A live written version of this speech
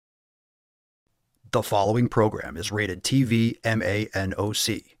The following program is rated TV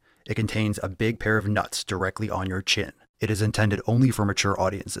MANOC. It contains a big pair of nuts directly on your chin. It is intended only for mature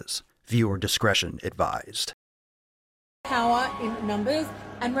audiences. Viewer discretion advised. Power in numbers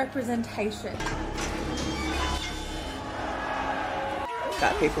and representation.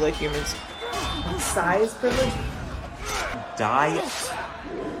 Fat people are humans. Size privilege. Diet.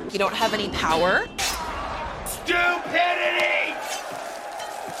 You don't have any power. Stupidity!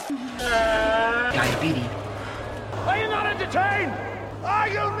 Diabetes. Are you not entertained? Are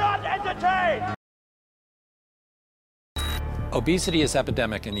you not entertained? Obesity is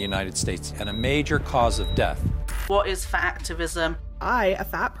epidemic in the United States and a major cause of death. What is fat activism? I, a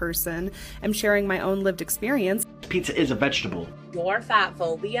fat person, am sharing my own lived experience. Pizza is a vegetable. Your fat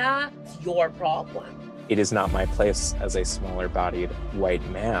phobia is your problem. It is not my place as a smaller-bodied white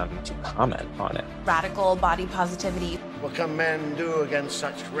man to comment on it. Radical body positivity. What can men do against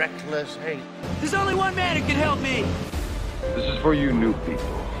such reckless hate? There's only one man who can help me. This is for you new people.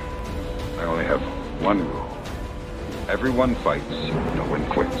 I only have one rule. Everyone fights, no one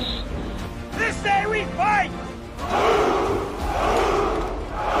quits. This day we fight!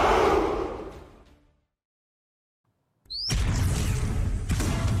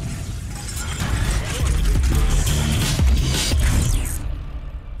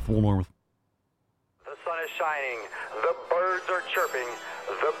 Full north. The sun is shining, the birds are chirping,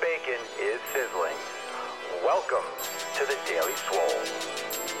 the bacon is sizzling. Welcome to the Daily Swole.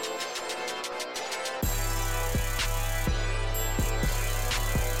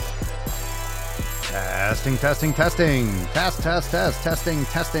 Testing.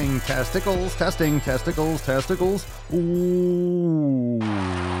 Testing, testicles. Ooh.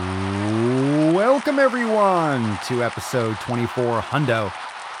 Welcome, everyone, to episode 24 Hundo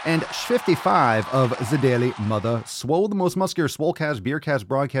and 55 of the Daily Mother Swole, the most muscular swolecast, beercast,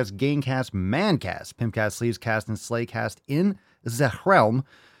 broadcast, gamecast, mancast, pimpcast, sleevescast, and slaycast in the realm.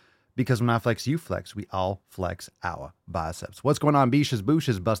 Because when I flex, you flex. We all flex our biceps. What's going on, beaches,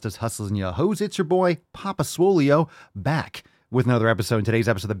 booshes, busters, hustlers, and your hoes? It's your boy, Papa Swolio, back with another episode. And today's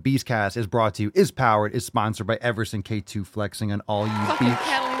episode of the Beastcast is brought to you, is powered, is sponsored by Everson K2 Flexing on all you beach.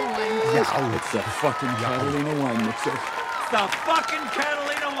 Yeah, it's the fucking Catalina wine mixer. It's the fucking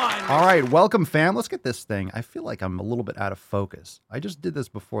Catalina wine mixer. All right, welcome, fam. Let's get this thing. I feel like I'm a little bit out of focus. I just did this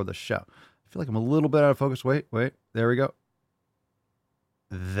before the show. I feel like I'm a little bit out of focus. Wait. There we go.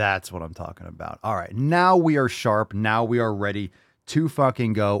 That's what I'm talking about. All right, now we are sharp. Now we are ready to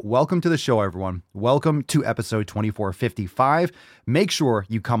fucking go. Welcome to the show, everyone. Welcome to episode 2455. Make sure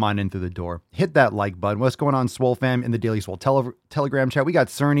you come on in through the door. Hit that like button. What's going on, Swole fam, in the Daily Swole Telegram chat? We got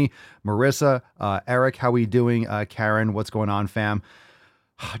Cerny, Marissa, Eric. How we doing? Karen, what's going on, fam?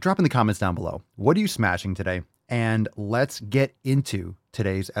 Drop in the comments down below. What are you smashing today? And let's get into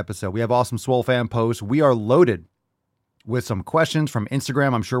today's episode. We have awesome Swole fam posts. We are loaded with some questions from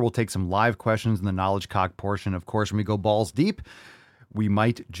Instagram. I'm sure we'll take some live questions in the knowledge cock portion. Of course, when we go balls deep, we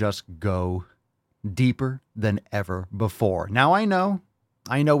might just go deeper than ever before. Now, I know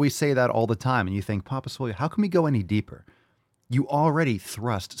we say that all the time, and you think, Papa Swolio, how can we go any deeper? You already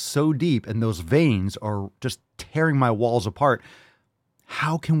thrust so deep, and those veins are just tearing my walls apart.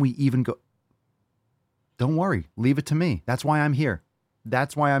 How can we even go? Don't worry. Leave it to me. That's why I'm here.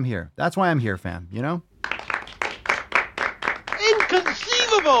 That's why I'm here, fam. You know?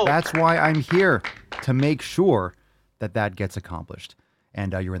 Inconceivable! That's why I'm here, to make sure that gets accomplished.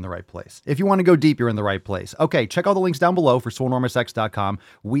 And you're in the right place. If you want to go deep, you're in the right place. Okay, check all the links down below for swolenormousx.com.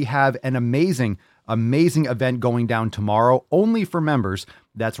 We have an amazing event going down tomorrow, only for members.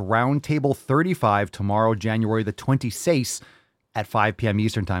 That's Roundtable 35 tomorrow, January the 26th at 5 p.m.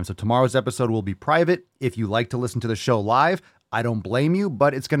 Eastern Time. So tomorrow's episode will be private. If you like to listen to the show live, I don't blame you,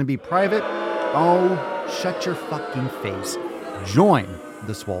 but it's going to be private. Oh, shut your fucking face. Join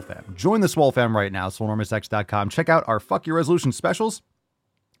the Swole fam. Join the Swole fam right now, swolenormousx.com. Check out our Fuck Your Resolution specials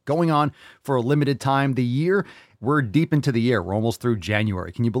going on for a limited time. We're deep into the year. We're almost through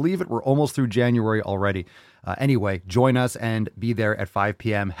January. Can you believe it? We're almost through January already. Anyway, join us and be there at 5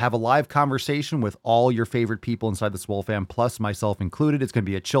 p.m. Have a live conversation with all your favorite people inside the Swole fam, plus myself included. It's going to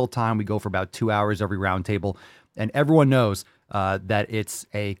be a chill time. We go for about 2 hours every round table, and everyone knows that it's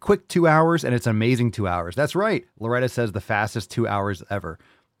a quick 2 hours and it's an amazing 2 hours. That's right. Loretta says the fastest 2 hours ever.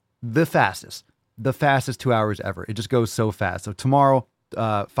 The fastest 2 hours ever. It just goes so fast. So tomorrow,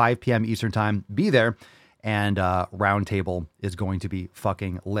 5 p.m. Eastern Time, be there. And Roundtable is going to be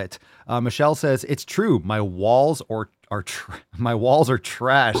fucking lit. Michelle says, it's true. My walls are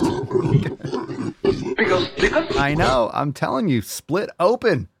trashed. I know. I'm telling you, split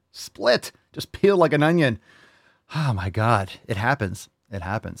open. Split. Just peel like an onion. Oh my God. It happens. It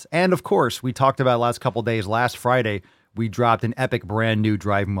happens. And of course, we talked about last couple days. Last Friday, we dropped an epic brand new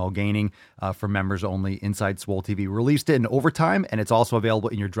Driving While Gaining for members only inside Swole TV. Released it in overtime, and it's also available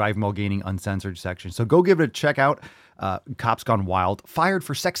in your Driving While Gaining uncensored section. So go give it a check out. Cops Gone Wild, fired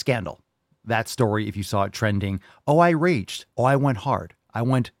for sex scandal. That story, if you saw it trending. Oh, I raged. Oh, I went hard. I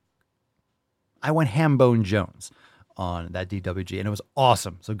went Hambone Jones on that DWG, and it was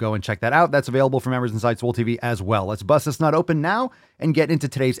awesome. So go and check that out. That's available for members inside Swole TV as well. Let's bust this nut open now and get into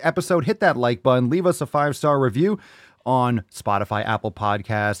today's episode. Hit that like button. Leave us a 5-star review on Spotify, Apple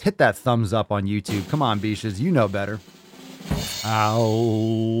Podcasts. Hit that thumbs up on YouTube. Come on, Beaches. You know better.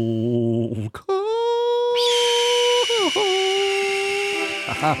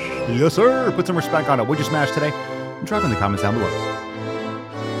 Yes, sir. Put some respect on it. What'd you smash today? Drop in the comments down below.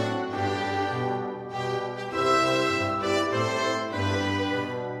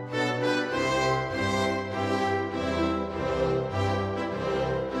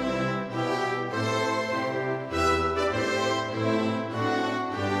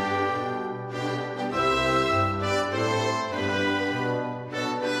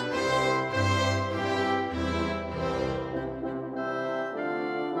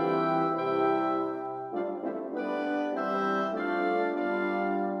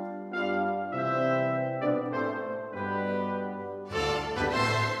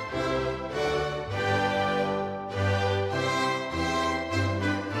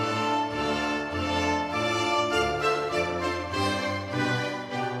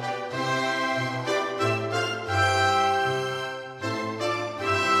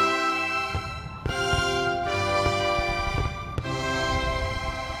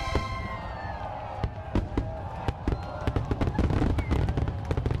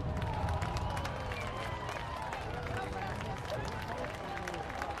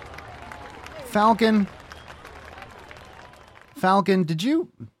 Falcon, did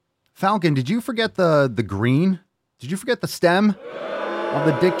you forget the green? Did you forget the stem of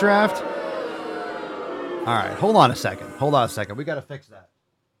the dick draft? All right, hold on a second. We got to fix that.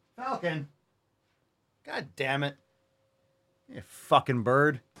 Falcon. God damn it. You fucking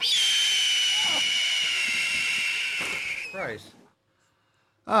bird. Christ.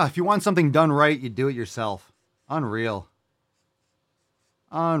 If you want something done right, you do it yourself. Unreal.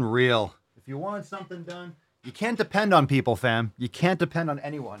 If you want something done, you can't depend on people, fam. You can't depend on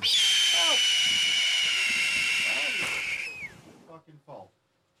anyone. Oh. Fucking fault.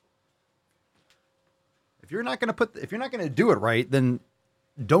 If you're not gonna do it right, then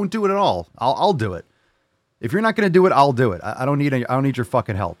don't do it at all. I'll do it. If you're not gonna do it, I'll do it. I don't need your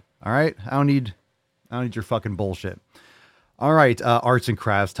fucking help. All right? I don't need your fucking bullshit. All right, arts and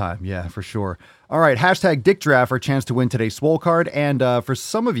crafts time. Yeah, for sure. All right, hashtag Dick Draft for a chance to win today's Swole card. And for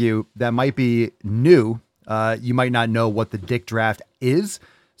some of you that might be new, you might not know what the Dick Draft is.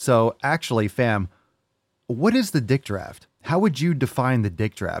 So actually, fam, what is the Dick Draft? How would you define the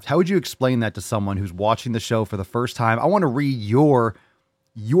Dick Draft? How would you explain that to someone who's watching the show for the first time? I want to read your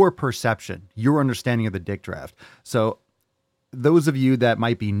perception, your understanding of the Dick Draft. So those of you that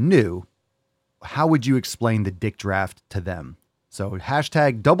might be new, how would you explain the Dick Draft to them? So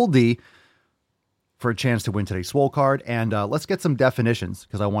hashtag double D for a chance to win today's Swole card. And let's get some definitions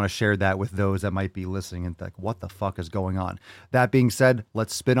because I want to share that with those that might be listening and think, what the fuck is going on? That being said,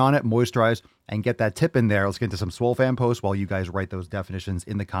 let's spin on it, moisturize, and get that tip in there. Let's get into some Swole fan posts while you guys write those definitions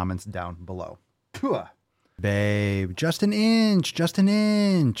in the comments down below. Babe, just an inch.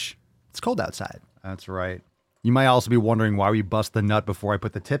 It's cold outside. That's right. You might also be wondering why we bust the nut before I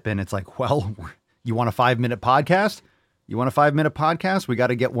put the tip in. It's like, well, you want a 5-minute podcast? We got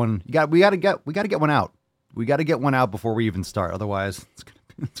to get one. We got to get one out. We got to get one out before we even start. Otherwise,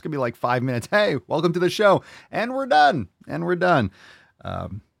 it's gonna be like 5 minutes. Hey, welcome to the show, and we're done. We don't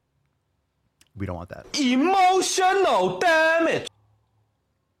want that. Emotional damage.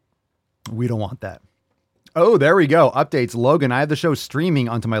 We don't want that. Oh, there we go. Updates. Logan, I have the show streaming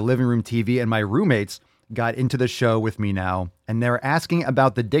onto my living room TV, and my roommates got into the show with me now, and they're asking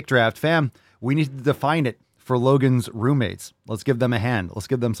about the Dick Draft. Fam, we need to define it for Logan's roommates. Let's give them a hand. Let's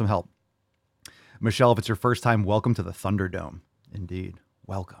give them some help. Michelle, if it's your first time, welcome to the Thunderdome. Indeed.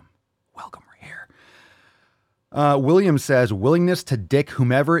 Welcome. Welcome right here. William says, willingness to dick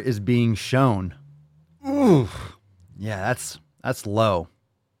whomever is being shown. Ooh. Yeah, that's low.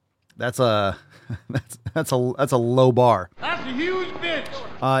 That's a low bar. That's a huge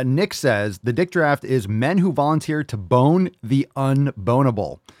bitch. Nick says the Dick Draft is men who volunteer to bone the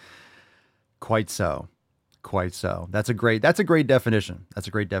unbonable. Quite so. That's a great definition.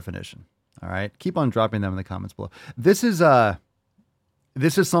 All right. Keep on dropping them in the comments below. This is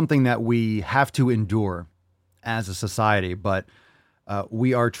something that we have to endure as a society, but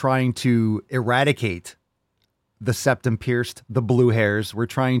We are trying to eradicate the septum pierced, the blue hairs. We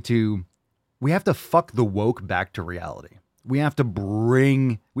have to fuck the woke back to reality. We have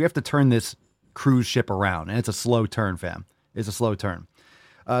to turn this cruise ship around. And it's a slow turn, fam. It's a slow turn.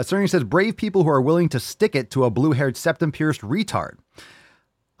 Cerny says, brave people who are willing to stick it to a blue-haired septum-pierced retard.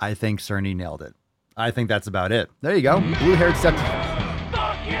 I think Cerny nailed it. I think that's about it. There you go. Blue-haired septum.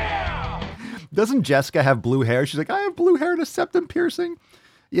 Fuck yeah! Doesn't Jessica have blue hair? She's like, I have blue hair and a septum piercing.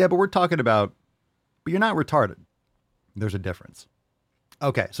 Yeah, but but you're not retarded. There's a difference.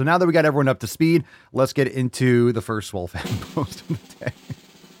 Okay, so now that we got everyone up to speed, let's get into the first Swole Fan post of the day.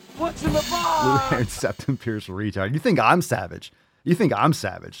 What's in the box? Blue-haired septum-pierced retard. You think I'm savage?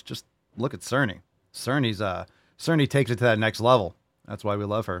 Just look at Cerny. Cerny takes it to that next level. That's why we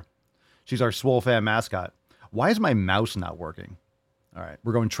love her. She's our Swole Fan mascot. Why is my mouse not working? All right,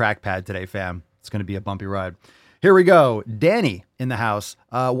 we're going trackpad today, fam. It's going to be a bumpy ride. Here we go. Danny in the house.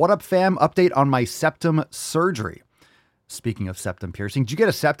 What up, fam? Update on my septum surgery. Speaking of septum piercing, did you get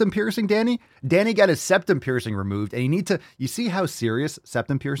a septum piercing, Danny? Danny got his septum piercing removed, and you see how serious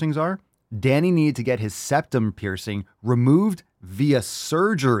septum piercings are? Danny needed to get his septum piercing removed via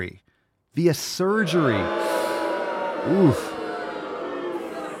surgery. Oof.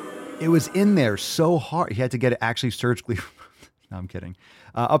 It was in there so hard. He had to get it actually surgically removed. No, I'm kidding.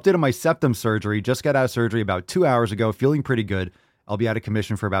 Update on my septum surgery. Just got out of surgery about 2 hours ago. Feeling pretty good. I'll be out of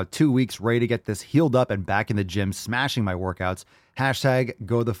commission for about 2 weeks, ready to get this healed up and back in the gym, smashing my workouts. #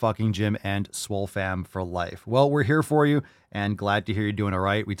 go the fucking gym and Swole Fam for life. Well, we're here for you and glad to hear you're doing all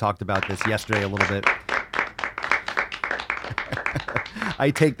right. We talked about this yesterday a little bit.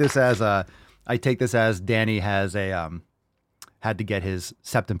 I take this as Danny has had to get his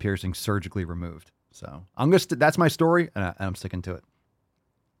septum piercing surgically removed. So that's my story and I'm sticking to it.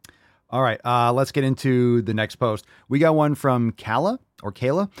 All right, let's get into the next post. We got one from Kayla.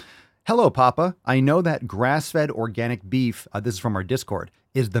 Hello, Papa. I know that grass-fed organic beef, this is from our Discord,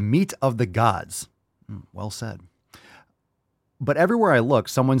 is the meat of the gods. Well said. But everywhere I look,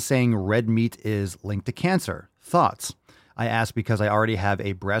 someone's saying red meat is linked to cancer. Thoughts? I ask because I already have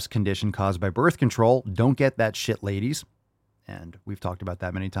a breast condition caused by birth control. Don't get that shit, ladies. And we've talked about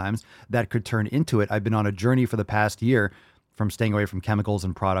that many times. That could turn into it. I've been on a journey for the past year from staying away from chemicals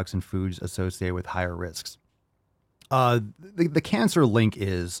and products and foods associated with higher risks. The cancer link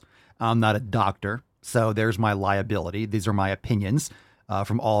is, I'm not a doctor, so there's my liability. These are my opinions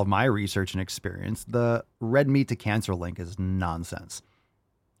from all of my research and experience. The red meat to cancer link is nonsense.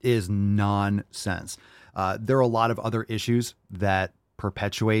 There are a lot of other issues that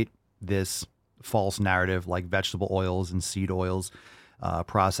perpetuate this false narrative, like vegetable oils and seed oils,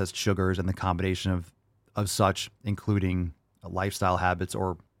 processed sugars, and the combination of such, including lifestyle habits,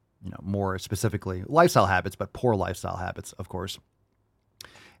 or more specifically lifestyle habits, but poor lifestyle habits, of course.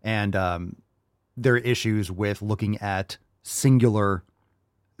 And there are issues with looking at singular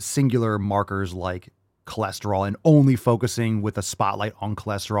markers like cholesterol and only focusing with a spotlight on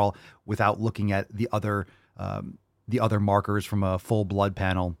cholesterol without looking at the other markers from a full blood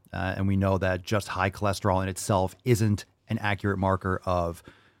panel. And we know that just high cholesterol in itself isn't an accurate marker of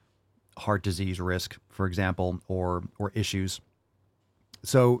heart disease risk, for example, or issues.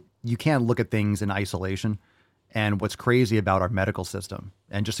 So you can't look at things in isolation. And what's crazy about our medical system,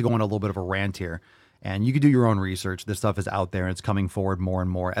 and just to go on a little bit of a rant here, and you can do your own research. This stuff is out there and it's coming forward more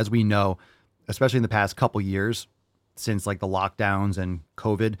and more. As we know, especially in the past couple years, since like the lockdowns and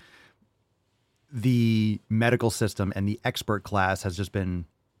COVID, the medical system and the expert class has just been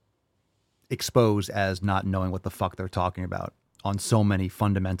exposed as not knowing what the fuck they're talking about on so many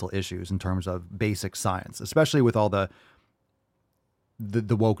fundamental issues in terms of basic science, especially with all the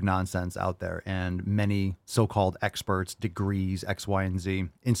woke nonsense out there and many so-called experts, degrees, X, Y, and Z,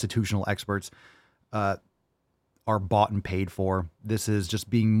 institutional experts are bought and paid for. This is just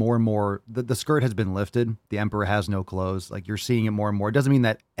being more and more, the skirt has been lifted. The emperor has no clothes. Like, you're seeing it more and more. It doesn't mean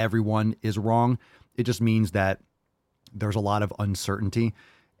that everyone is wrong. It just means that there's a lot of uncertainty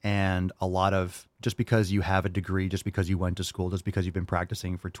and a lot of, just because you have a degree, just because you went to school, just because you've been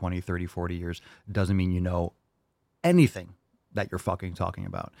practicing for 20, 30, 40 years, doesn't mean you know anything that you're fucking talking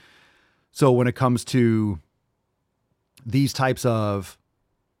about. So when it comes to these types of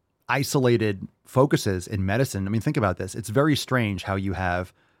isolated focuses in medicine, I mean, think about this. It's very strange how you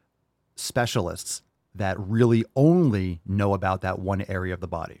have specialists that really only know about that one area of the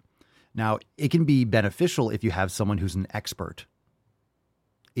body. Now, it can be beneficial if you have someone who's an expert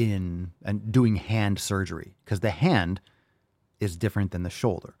in and doing hand surgery, because the hand is different than the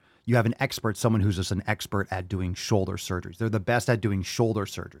shoulder. You have an expert, someone who's just an expert at doing shoulder surgeries. They're the best at doing shoulder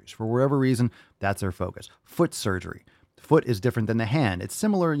surgeries. For whatever reason, that's their focus. Foot surgery. Foot is different than the hand. It's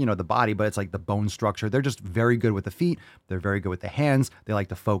similar, the body, but it's like the bone structure. They're just very good with the feet. They're very good with the hands. They like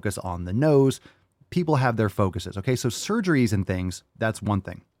to focus on the nose. People have their focuses. Okay. So surgeries and things, that's one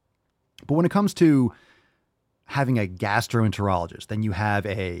thing. But when it comes to having a gastroenterologist, then you have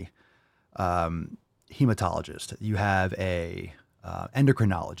a hematologist, you have a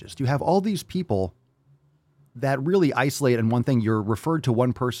endocrinologist, you have all these people that really isolate in one thing. You're referred to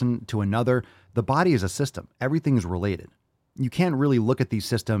one person to another. The body is a system. Everything is related. You can't really look at these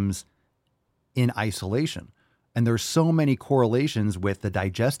systems in isolation. And there's so many correlations with the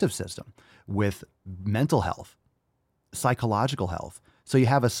digestive system, with mental health, psychological health. So you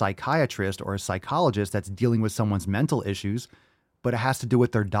have a psychiatrist or a psychologist that's dealing with someone's mental issues, but it has to do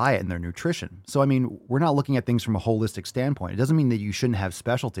with their diet and their nutrition. So, I mean, we're not looking at things from a holistic standpoint. It doesn't mean that you shouldn't have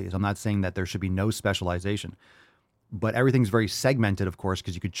specialties. I'm not saying that there should be no specialization, but everything's very segmented, of course,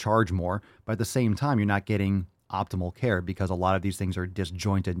 because you could charge more. But at the same time, you're not getting optimal care because a lot of these things are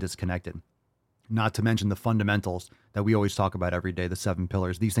disjointed and disconnected. Not to mention the fundamentals that we always talk about every day, the 7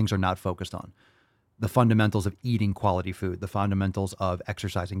 pillars. These things are not focused on. The fundamentals of eating quality food, the fundamentals of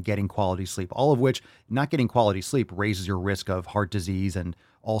exercising, getting quality sleep, all of which not getting quality sleep raises your risk of heart disease and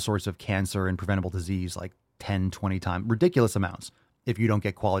all sorts of cancer and preventable disease like 10, 20 times, ridiculous amounts. If you don't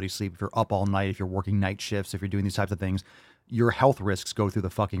get quality sleep, if you're up all night, if you're working night shifts, if you're doing these types of things, your health risks go through the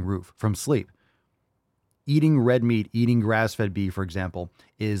fucking roof from sleep. Eating red meat, eating grass-fed beef, for example,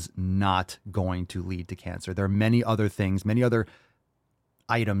 is not going to lead to cancer. There are many other things, many other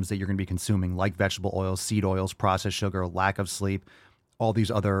items that you're going to be consuming, like vegetable oils, seed oils, processed sugar, lack of sleep, all these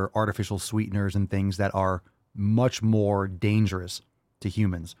other artificial sweeteners and things that are much more dangerous to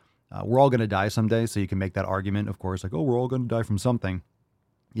humans. We're all going to die someday, so you can make that argument, of course, like, oh, we're all going to die from something.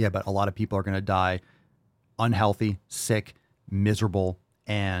 Yeah, but a lot of people are going to die unhealthy, sick, miserable,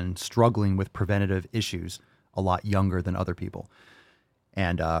 and struggling with preventative issues a lot younger than other people.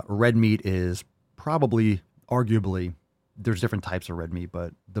 And red meat is probably, arguably, there's different types of red meat,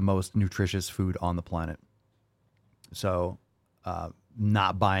 but the most nutritious food on the planet. So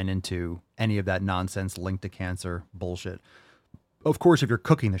not buying into any of that nonsense linked to cancer bullshit. Of course, if you're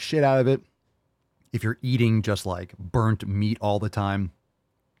cooking the shit out of it, if you're eating just like burnt meat all the time,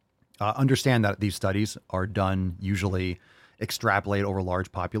 understand that these studies are done usually extrapolate over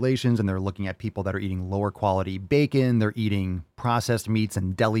large populations, and they're looking at people that are eating lower quality bacon. They're eating processed meats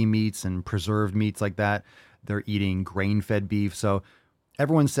and deli meats and preserved meats like that. They're eating grain-fed beef. So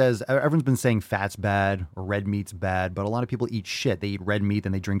everyone's been saying fat's bad or red meat's bad, but a lot of people eat shit. They eat red meat,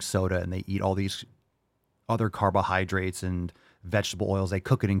 then they drink soda, and they eat all these other carbohydrates and vegetable oils. They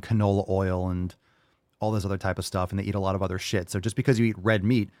cook it in canola oil and all this other type of stuff, and they eat a lot of other shit. So just because you eat red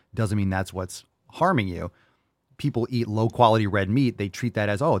meat doesn't mean that's what's harming you. People eat low-quality red meat. They treat that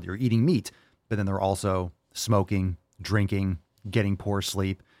as, oh, you're eating meat, but then they're also smoking, drinking, getting poor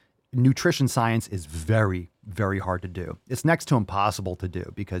sleep. Nutrition science is very, very hard to do. It's next to impossible to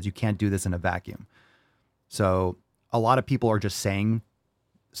do because you can't do this in a vacuum. So a lot of people are just saying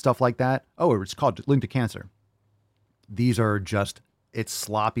stuff like that. Oh, it's called linked to cancer. These are just, it's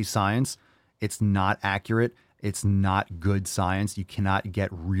sloppy science. It's not accurate. It's not good science. You cannot get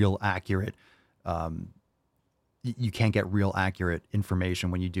real accurate. You can't get real accurate information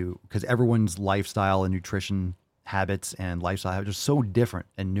when you do, because everyone's lifestyle and nutrition habits and lifestyle habits are so different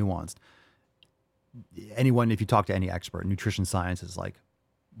and nuanced. Anyone, if you talk to any expert, nutrition science is like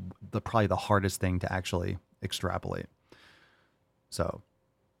probably the hardest thing to actually extrapolate. So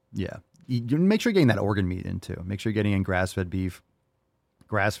yeah, you make sure you're getting that organ meat in too. Make sure you're getting in grass-fed beef,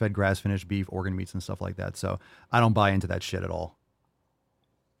 grass-fed, grass-finished beef, organ meats and stuff like that. So I don't buy into that shit at all.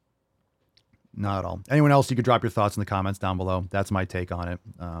 Not at all. Anyone else, you could drop your thoughts in the comments down below. That's my take on it.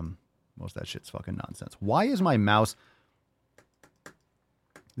 Most of that shit's fucking nonsense. Why is my mouse...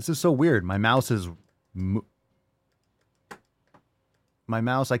 This is so weird. My mouse is... My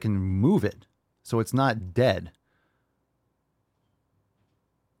mouse, I can move it, so it's not dead.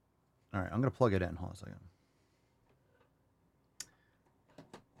 All right, I'm going to plug it in. Hold on a second.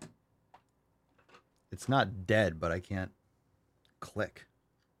 It's not dead, but I can't click.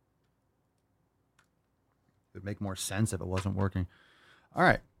 It would make more sense if it wasn't working. All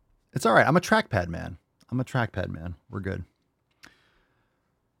right. It's all right. I'm a trackpad man. We're good.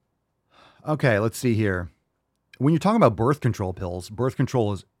 Okay, let's see here. When you're talking about birth control pills, birth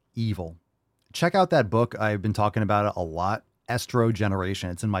control is evil. Check out that book. I've been talking about it a lot. Estro Generation.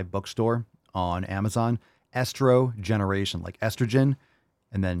 It's in my bookstore on Amazon. Estro Generation, like estrogen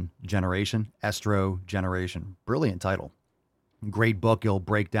and then generation. Estro Generation. Brilliant title. Great book. You'll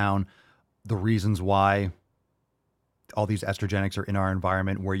break down the reasons why all these estrogenics are in our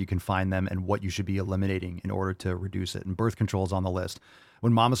environment, where you can find them, and what you should be eliminating in order to reduce it. And birth control is on the list.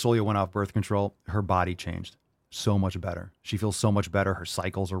 When Mama Solia went off birth control, her body changed so much better. She feels so much better. Her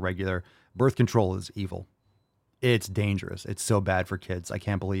cycles are regular. Birth control is evil. It's dangerous. It's so bad for kids. I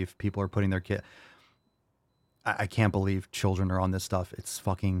can't believe people are putting their kid. I can't believe children are on this stuff. It's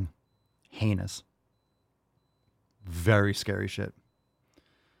fucking heinous. Very scary shit.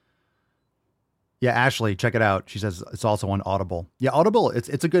 Yeah, Ashley, check it out. She says it's also on Audible. Yeah, Audible.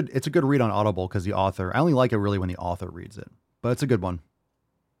 It's a good read on Audible because the author. I only like it really when the author reads it, but it's a good one.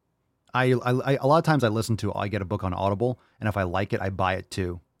 I a lot of times I get a book on Audible, and if I like it, I buy it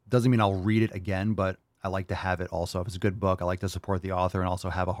too. Doesn't mean I'll read it again, but I like to have it also. If it's a good book, I like to support the author and also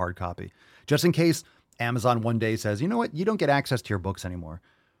have a hard copy, just in case Amazon one day says, you know what, you don't get access to your books anymore.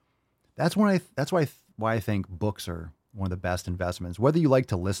 That's why I think books are one of the best investments. Whether you like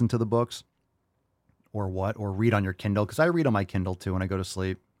to listen to the books or read on your Kindle, because I read on my Kindle too when I go to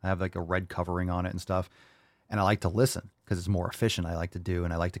sleep. I have like a red covering on it and stuff, and I like to listen because it's more efficient. I like to do,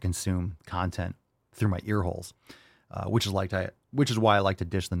 and I like to consume content through my ear holes, which is why I like to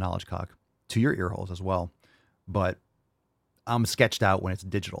dish the knowledge cock to your ear holes as well. But I'm sketched out when it's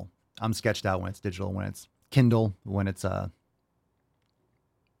digital. When it's Kindle, when it's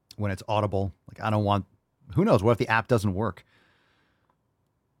Audible. Like, I don't want, who knows? What if the app doesn't work?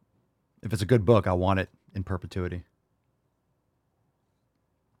 If it's a good book, I want it in perpetuity.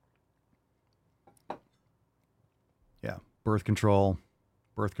 Yeah. Birth control.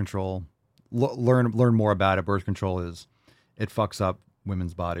 Learn more about it. Birth control it fucks up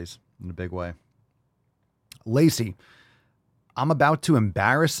women's bodies in a big way. Lacey, I'm about to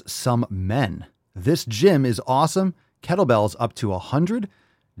embarrass some men. This gym is awesome. Kettlebells up to 100.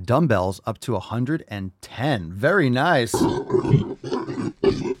 Dumbbells up to 110. Very nice.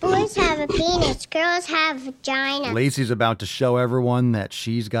 Boys have a penis. Girls have a vagina. Lacey's about to show everyone that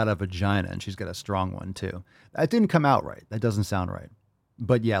she's got a vagina, and she's got a strong one too. That didn't come out right. That doesn't sound right.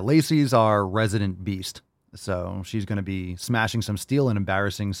 But yeah, Lacey's our resident beast. So she's going to be smashing some steel and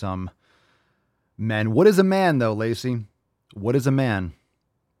embarrassing some men. What is a man, though, Lacey? What is a man?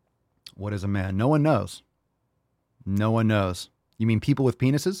 What is a man? No one knows. No one knows. You mean people with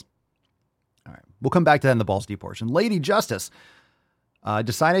penises? All right. We'll come back to that in the balls deep portion. Lady Justice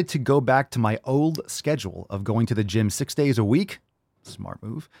decided to go back to my old schedule of going to the gym 6 days a week. Smart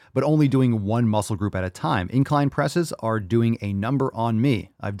move. But only doing one muscle group at a time. Incline presses are doing a number on me.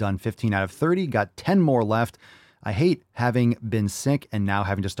 I've done 15 out of 30, got 10 more left. I hate having been sick and now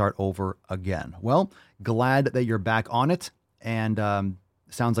having to start over again. Well, glad that you're back on it. And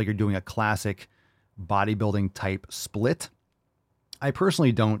sounds like you're doing a classic bodybuilding type split. I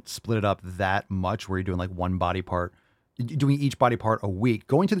personally don't split it up that much where you're doing like one body part, doing each body part a week.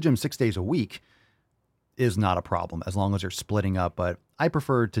 Going to the gym 6 days a week is not a problem as long as you're splitting up. But I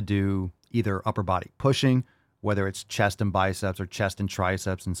prefer to do either upper body pushing, whether it's chest and biceps or chest and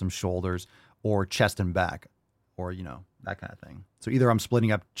triceps and some shoulders, or chest and back, or, you know, that kind of thing. So either I'm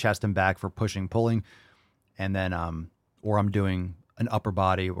splitting up chest and back for pushing, pulling, and then, or I'm doing an upper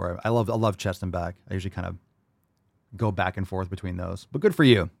body where I love chest and back. I usually kind of go back and forth between those, but good for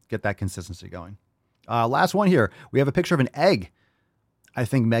you. Get that consistency going. Last one here. We have a picture of an egg. I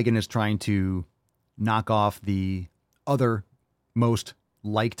think Megan is trying to knock off the other most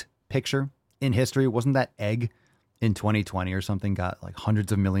liked picture in history. Wasn't that egg in 2020 or something got like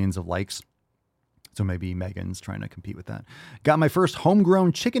hundreds of millions of likes? So maybe Megan's trying to compete with that. Got my first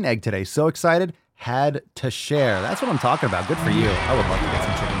homegrown chicken egg today. So excited. Had to share. That's what I'm talking about. Good for you. I would love to get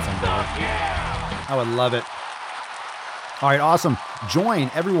some chicken someday. I would love it. All right, awesome.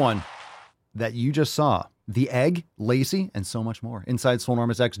 Join everyone that you just saw. The Egg, Lacey, and so much more. Inside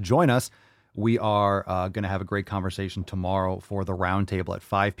Swolenormous X, join us. We are going to have a great conversation tomorrow for the roundtable at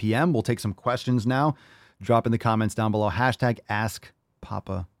 5 p.m. We'll take some questions now. Drop in the comments down below. Hashtag Ask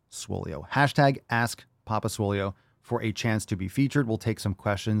Papa Swolio. Hashtag Ask Papa Swolio for a chance to be featured. We'll take some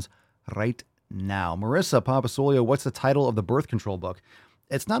questions right now. Marissa Papasolio, what's the title of the birth control book?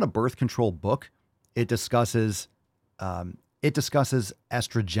 It's not a birth control book. It discusses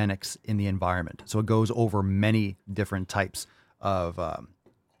estrogenics in the environment. So it goes over many different types of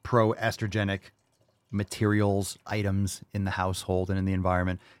pro-estrogenic materials, items in the household and in the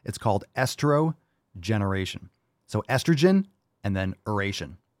environment. It's called estrogeneration. So estrogen and then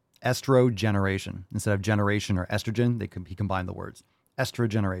eration. Estrogeneration. Instead of generation or estrogen, he combined the words.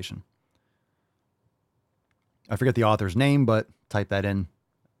 Estrogeneration. I forget the author's name, but type that in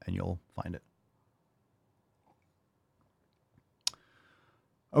and you'll find it.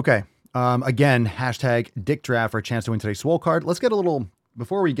 Okay. Again, hashtag Dick Draft for a chance to win today's Swole card. Let's get a little,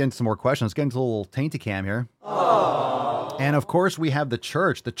 before we get into some more questions, let's get into a little tainty cam here. Aww. And of course, we have the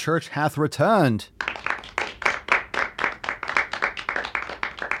church. The church hath returned.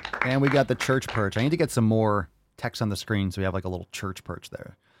 And we got the church perch. I need to get some more text on the screen so we have like a little church perch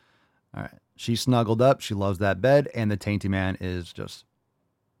there. All right. She's snuggled up. She loves that bed. And the Tainty Man is just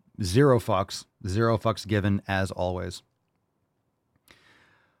zero fucks given as always.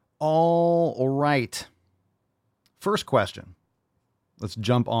 All right. First question. Let's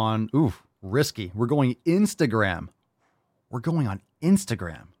jump on. Ooh, risky. We're going Instagram. We're going on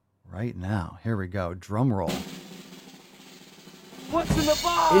Instagram right now. Here we go. Drum roll. What's in the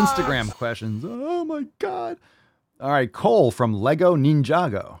box? Instagram questions. Oh my God. All right. Cole from Lego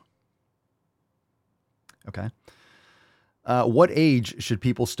Ninjago. Okay. What age should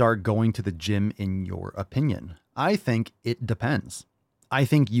people start going to the gym in your opinion? I think it depends. I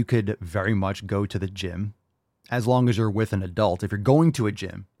think you could very much go to the gym as long as you're with an adult. If you're going to a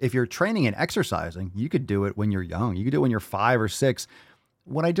gym, if you're training and exercising, you could do it when you're young. You could do it when you're 5 or 6.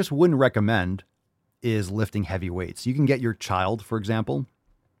 What I just wouldn't recommend is lifting heavy weights. You can get your child, for example,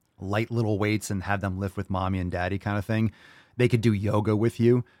 light little weights and have them lift with mommy and daddy kind of thing. They could do yoga with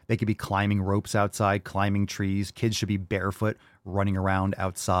you. They could be climbing ropes outside, climbing trees. Kids should be barefoot, running around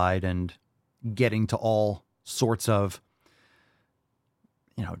outside and getting to all sorts of,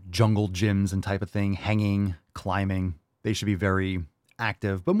 jungle gyms and type of thing, hanging, climbing. They should be very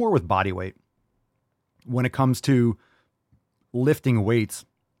active, but more with body weight. When it comes to lifting weights,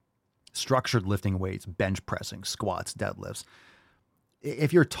 structured lifting weights, bench pressing, squats, deadlifts,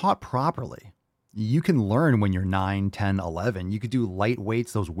 if you're taught properly, you can learn when you're 9, 10, 11. You could do light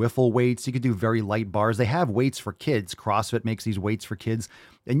weights, those wiffle weights. You could do very light bars. They have weights for kids. CrossFit makes these weights for kids.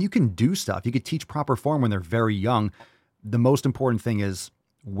 And you can do stuff. You could teach proper form when they're very young. The most important thing is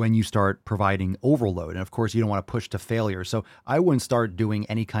when you start providing overload. And of course, you don't want to push to failure. So I wouldn't start doing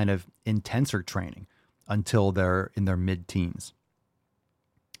any kind of intenser training until they're in their mid-teens.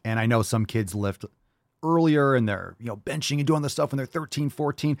 And I know some kids lift earlier and they're, benching and doing the stuff when they're 13,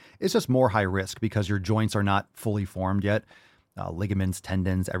 14. It's just more high risk because your joints are not fully formed yet. Ligaments,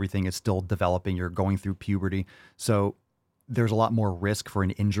 tendons, everything is still developing. You're going through puberty. So there's a lot more risk for an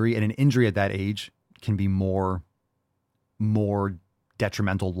injury. And an injury at that age can be more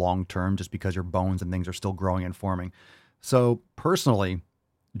detrimental long-term just because your bones and things are still growing and forming. So personally,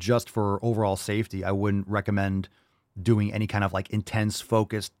 just for overall safety, I wouldn't recommend doing any kind of like intense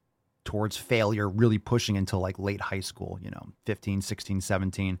focus towards failure, really pushing until like late high school, 15, 16,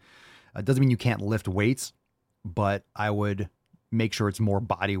 17. Doesn't mean you can't lift weights, but I would make sure it's more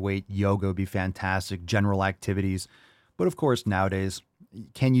body weight. Yoga would be fantastic, general activities. But of course, nowadays,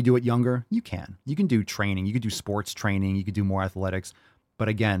 can you do it younger? You can. You can do training. You could do sports training. You could do more athletics. But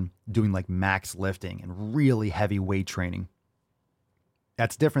again, doing like max lifting and really heavy weight training,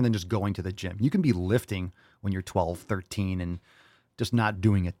 that's different than just going to the gym. You can be lifting when you're 12, 13 and just not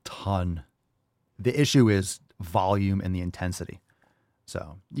doing a ton. The issue is volume and the intensity.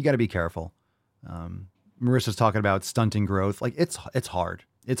 So you got to be careful. Marissa's talking about stunting growth. Like it's hard.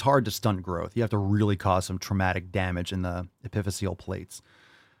 It's hard to stunt growth. You have to really cause some traumatic damage in the epiphyseal plates,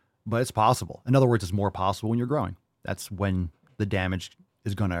 but it's possible. In other words, it's more possible when you're growing. That's when the damage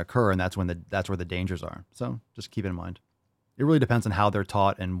is going to occur. And that's where the dangers are. So just keep it in mind. It really depends on how they're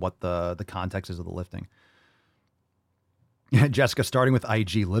taught and what the context is of the lifting. Jessica, starting with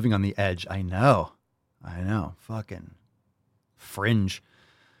IG, living on the edge. I know. Fucking fringe.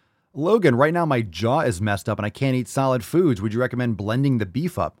 Logan, right now my jaw is messed up and I can't eat solid foods. Would you recommend blending the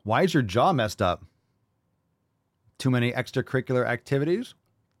beef up? Why is your jaw messed up? Too many extracurricular activities?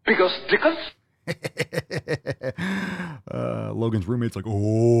 Because. Logan's roommate's like,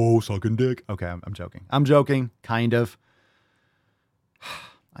 oh, sucking dick. Okay, I'm joking. I'm joking, kind of.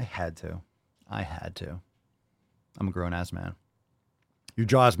 I had to. I'm a grown-ass man. Your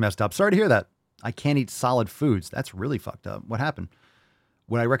jaw's messed up. Sorry to hear that. I can't eat solid foods. That's really fucked up. What happened?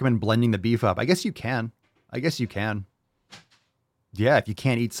 Would I recommend blending the beef up? I guess you can. Yeah, if you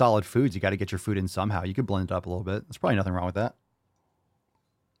can't eat solid foods, you got to get your food in somehow. You could blend it up a little bit. There's probably nothing wrong with that.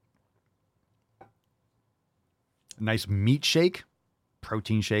 A nice meat shake,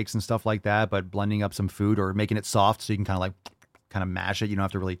 protein shakes and stuff like that, but blending up some food or making it soft so you can kind of mash it. You don't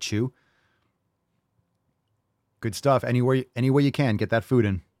have to really chew. Good stuff. Any way you can, get that food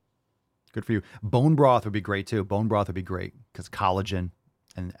in. Good for you. Bone broth would be great too. Bone broth would be great because collagen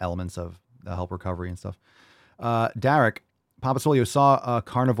and elements of the help recovery and stuff. Derek, Papa Solio saw a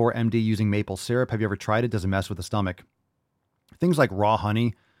carnivore MD using maple syrup. Have you ever tried it? Does it mess with the stomach? Things like raw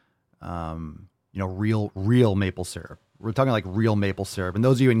honey, real maple syrup. We're talking like real maple syrup. And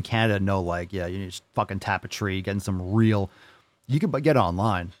those of you in Canada know, you just fucking tap a tree, getting some real. You can get it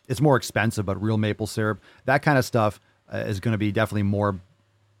online. It's more expensive, but real maple syrup, that kind of stuff, is going to be definitely more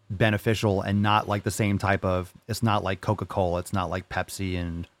beneficial and not like the same type of, it's not like Coca-Cola. It's not like Pepsi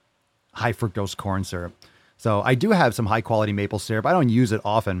and high fructose corn syrup. So I do have some high quality maple syrup. I don't use it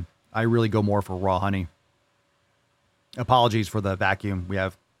often. I really go more for raw honey. Apologies for the vacuum. We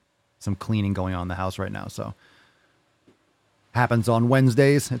have some cleaning going on in the house right now. So happens on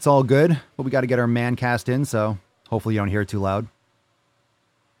Wednesdays. It's all good, but we got to get our man cast in. So hopefully you don't hear it too loud.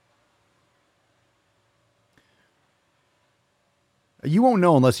 You won't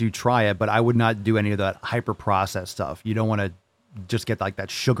know unless you try it, but I would not do any of that hyper processed stuff. You don't want to just get like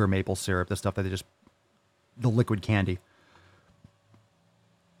that sugar maple syrup, the stuff that the liquid candy.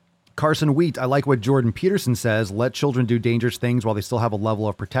 Carson Wheat, I like what Jordan Peterson says. Let children do dangerous things while they still have a level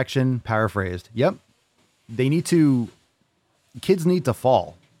of protection. Paraphrased. Yep. Kids need to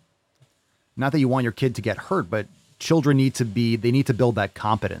fall. Not that you want your kid to get hurt, but children need to build that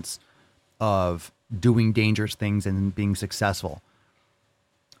competence of doing dangerous things and being successful.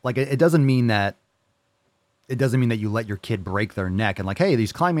 Like it doesn't mean that you let your kid break their neck and like, hey,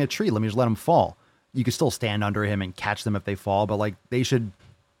 he's climbing a tree, let me just let him fall. You can still stand under him and catch them if they fall, but like they should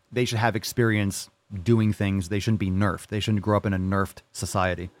have experience doing things. They shouldn't be nerfed. They shouldn't grow up in a nerfed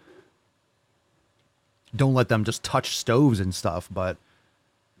society. Don't let them just touch stoves and stuff,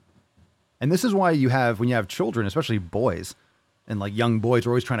 and this is why when you have children, especially boys, and like young boys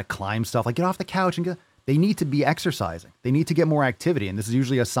are always trying to climb stuff, like get off the couch and they need to be exercising. They need to get more activity. And this is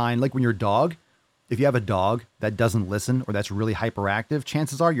usually a sign, like when your dog, if you have a dog that doesn't listen or that's really hyperactive,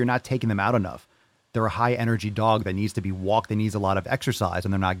 chances are you're not taking them out enough. They're a high energy dog that needs to be walked. That needs a lot of exercise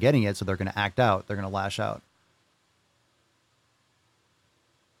and they're not getting it. So they're going to act out. They're going to lash out.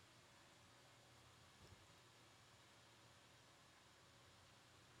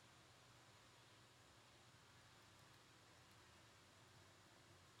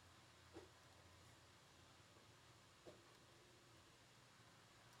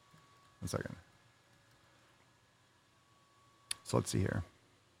 One second. So let's see here.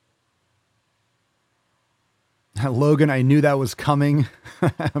 Logan, I knew that was coming.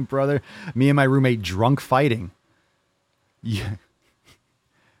 Brother, me and my roommate drunk fighting. Yeah.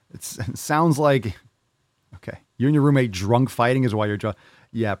 It sounds like, okay. You and your roommate drunk fighting is why you're drunk.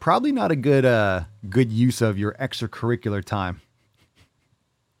 Yeah, probably not a good use of your extracurricular time.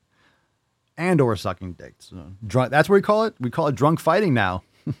 And or sucking dicks. So, drunk, that's what we call it? We call it drunk fighting now.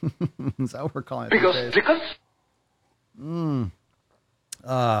 Is that what we're calling it?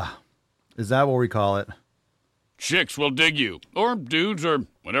 Is that what we call it? Chicks will dig you. Or dudes, or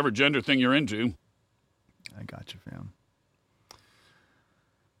whatever gender thing you're into. I got you, fam.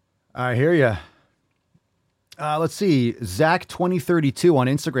 I hear ya. Let's see. Zach2032 on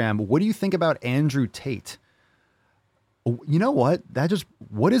Instagram. What do you think about Andrew Tate? You know what?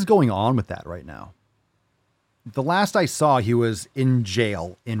 What is going on with that right now? The last I saw, he was in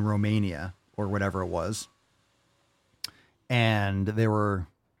jail in Romania or whatever it was. And it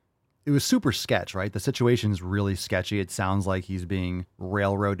was super sketch, right? The situation's really sketchy. It sounds like he's being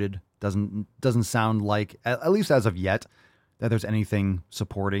railroaded. Doesn't sound like, at least as of yet, that there's anything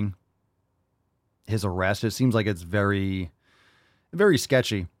supporting his arrest. It seems like it's very, very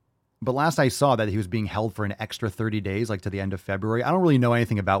sketchy. But last I saw that he was being held for an extra 30 days, like to the end of February. I don't really know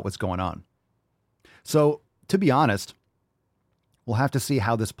anything about what's going on. So, to be honest, we'll have to see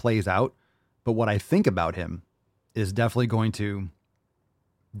how this plays out. But what I think about him is definitely going to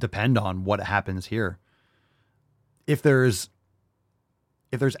depend on what happens here. If there's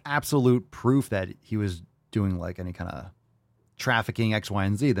absolute proof that he was doing like any kind of trafficking X, Y,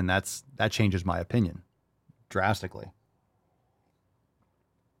 and Z, then that changes my opinion drastically.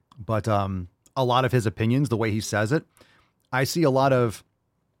 But a lot of his opinions, the way he says it, I see a lot of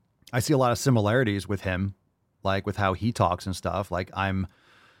similarities with him, like with how he talks and stuff. Like I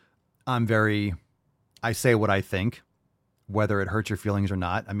say what I think, whether it hurts your feelings or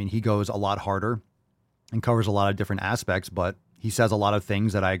not. I mean, he goes a lot harder and covers a lot of different aspects, but he says a lot of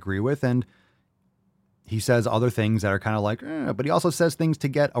things that I agree with. And he says other things that are kind of like, but he also says things to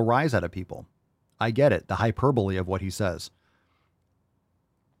get a rise out of people. I get it. The hyperbole of what he says.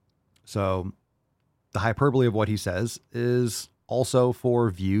 So the hyperbole of what he says is also for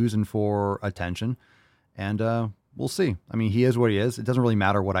views and for attention. And we'll see. I mean, he is what he is. It doesn't really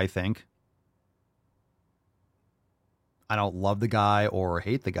matter what I think. I don't love the guy or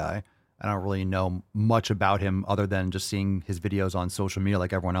hate the guy. I don't really know much about him other than just seeing his videos on social media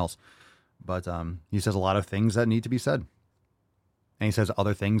like everyone else. But he says a lot of things that need to be said. And he says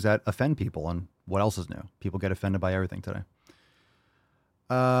other things that offend people. And what else is new? People get offended by everything today.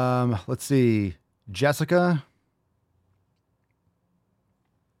 Let's see. Jessica.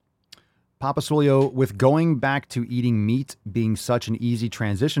 Papa Swilio, with going back to eating meat being such an easy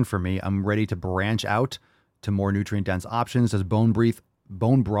transition for me, I'm ready to branch out to more nutrient-dense options. Does bone broth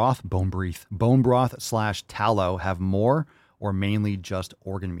 / tallow have more or mainly just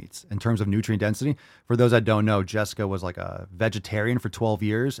organ meats? In terms of nutrient density, for those that don't know, Jessica was like a vegetarian for 12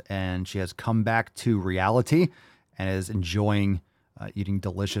 years, and she has come back to reality and is enjoying eating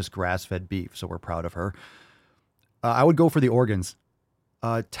delicious grass-fed beef. So we're proud of her. I would go for the organs.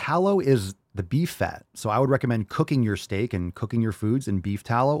 Tallow is the beef fat. So I would recommend cooking your steak and cooking your foods in beef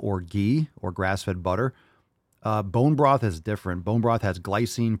tallow or ghee or grass-fed butter. Bone broth is different. Bone broth has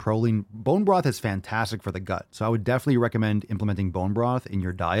glycine, proline. Bone broth is fantastic for the gut. So I would definitely recommend implementing bone broth in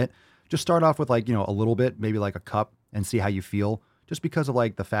your diet. Just start off with a little bit, maybe like a cup, and see how you feel. Just because of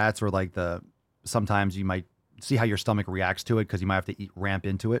like the fats or like sometimes you might see how your stomach reacts to it because you might have to ramp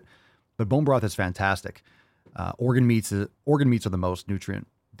into it. But bone broth is fantastic. Organ meats are the most nutrient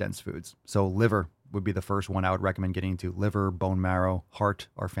dense foods. So liver would be the first one I would recommend getting into. Liver, bone marrow, heart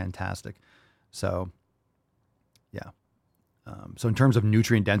are fantastic. So yeah. So in terms of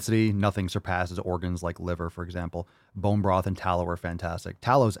nutrient density, nothing surpasses organs like liver, for example. Bone broth and tallow are fantastic.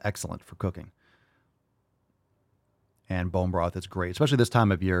 Tallow is excellent for cooking. And bone broth is great, especially this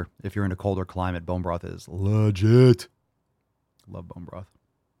time of year. If you're in a colder climate, bone broth is legit. Love bone broth.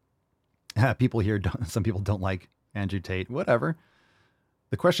 Some people don't like Andrew Tate. Whatever.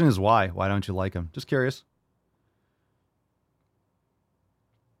 The question is why? Why don't you like him? Just curious.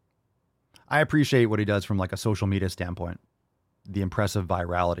 I appreciate what he does from like a social media standpoint, the impressive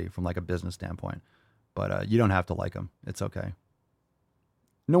virality from like a business standpoint. But you don't have to like him. It's okay.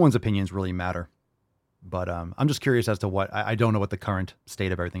 No one's opinions really matter. But I'm just curious as to what I don't know what the current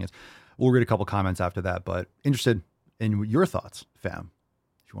state of everything is. We'll read a couple comments after that, but interested in your thoughts, fam.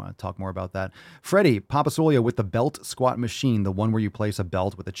 If you want to talk more about that. Freddie, Papa Swilio, with the belt squat machine, the one where you place a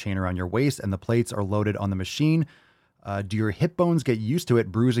belt with a chain around your waist and the plates are loaded on the machine. Do your hip bones get used to it?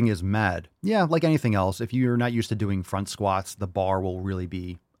 Bruising is mad. Yeah, like anything else. If you're not used to doing front squats, the bar will really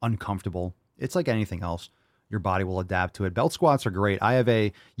be uncomfortable. It's like anything else. Your body will adapt to it. Belt squats are great.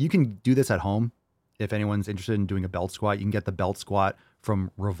 You can do this at home. If anyone's interested in doing a belt squat, you can get the belt squat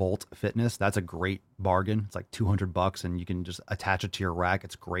from Revolt Fitness. That's a great bargain. It's like $200 and you can just attach it to your rack.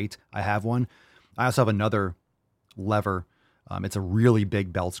 It's great. I have one. I also have another lever. It's a really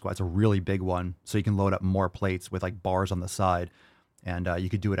big belt squat. It's a really big one. So you can load up more plates with like bars on the side. And you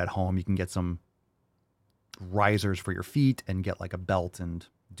could do it at home. You can get some risers for your feet and get like a belt and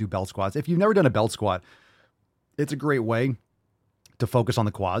do belt squats. If you've never done a belt squat, it's a great way to focus on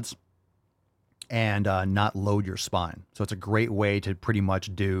the quads and not load your spine. So it's a great way to pretty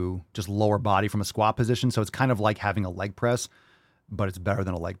much do just lower body from a squat position. So it's kind of like having a leg press, but it's better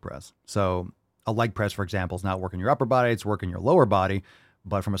than a leg press. So a leg press, for example, is not working your upper body, it's working your lower body.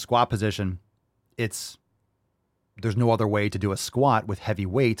 But from a squat position, there's no other way to do a squat with heavy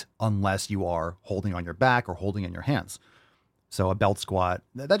weight unless you are holding on your back or holding in your hands. So a belt squat,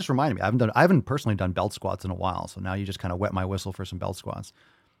 that just reminded me, I haven't personally done belt squats in a while. So now you just kind of wet my whistle for some belt squats.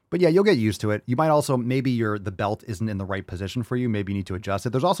 But yeah, you'll get used to it. You might also, maybe the belt isn't in the right position for you. Maybe you need to adjust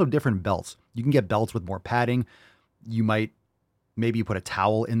it. There's also different belts. You can get belts with more padding. Maybe you put a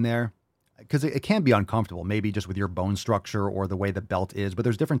towel in there because it can be uncomfortable, maybe just with your bone structure or the way the belt is. But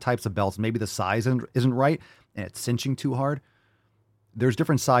there's different types of belts. Maybe the size isn't right and it's cinching too hard. There's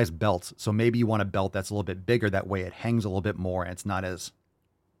different size belts. So maybe you want a belt that's a little bit bigger. That way it hangs a little bit more and it's not as...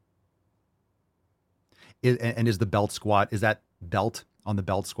 And is the belt squat, is that belt on the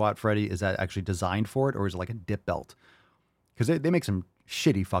belt squat, Freddie, is that actually designed for it, or is it like a dip belt? Because they make some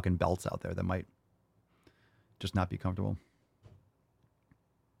shitty fucking belts out there that might just not be comfortable.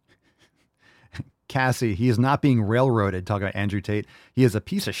 Cassie, he is not being railroaded, talking about Andrew Tate. He is a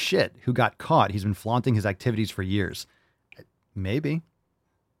piece of shit who got caught. He's been flaunting his activities for years. Maybe.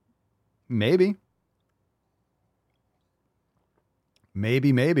 I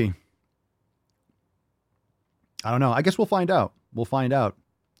don't know. I guess we'll find out.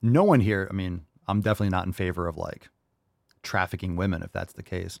 No one here, I mean, I'm definitely not in favor of like trafficking women if that's the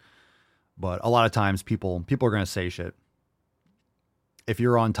case. But a lot of times people are going to say shit. If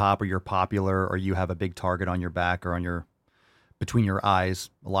you're on top or you're popular or you have a big target on your back or between your eyes,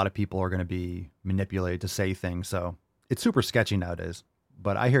 a lot of people are going to be manipulated to say things. So it's super sketchy nowadays,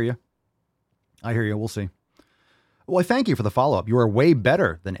 but I hear you. We'll see. Well, I thank you for the follow-up. You are way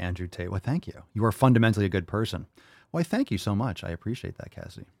better than Andrew Tate. Well, thank you. You are fundamentally a good person. Well, thank you so much. I appreciate that,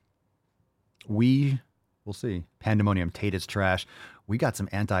 Cassie. We'll see. Pandemonium, Tate is trash. We got some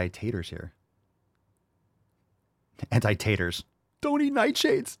anti-taters here. Anti-taters. Don't eat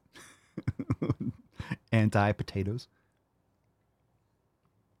nightshades. Anti-potatoes.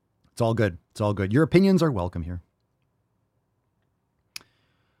 It's all good. It's all good. Your opinions are welcome here.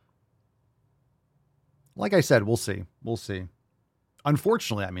 Like I said, we'll see. We'll see.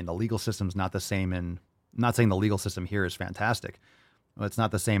 Unfortunately, I mean, the legal system's not the same I'm not saying the legal system here is fantastic. It's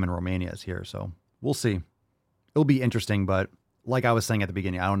not the same in Romania as here. So we'll see. It'll be interesting, but like I was saying at the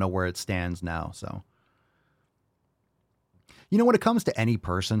beginning, I don't know where it stands now. So, you know, when it comes to any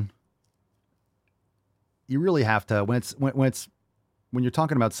person, you really have to, when you're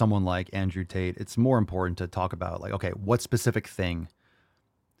talking about someone like Andrew Tate, it's more important to talk about like, okay, what specific thing?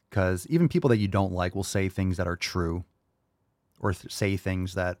 Because even people that you don't like will say things that are true or say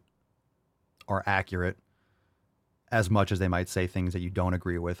things that are accurate as much as they might say things that you don't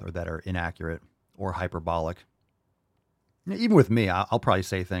agree with or that are inaccurate or hyperbolic. Even with me, I'll probably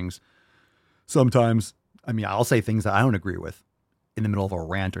say things sometimes. I mean, I'll say things that I don't agree with in the middle of a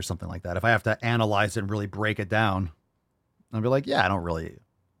rant or something like that. If I have to analyze it and really break it down, I'll be like, yeah, I don't really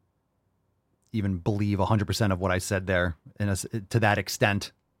even believe 100% of what I said there to that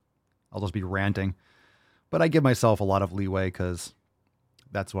extent. I'll just be ranting. But I give myself a lot of leeway because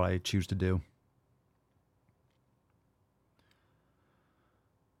that's what I choose to do.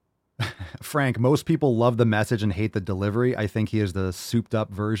 Frank, most people love the message and hate the delivery. I think he is the souped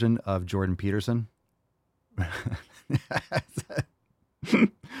up version of Jordan Peterson. Well,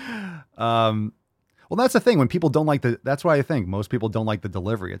 that's the thing. When people don't like that's why I think most people don't like the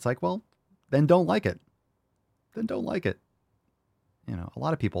delivery. It's like, well, then don't like it. Then don't like it. You know, a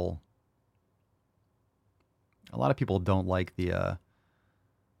lot of people don't like a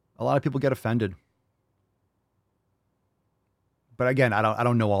lot of people get offended. But again, I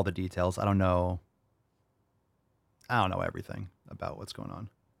don't know all the details. I don't know everything about what's going on.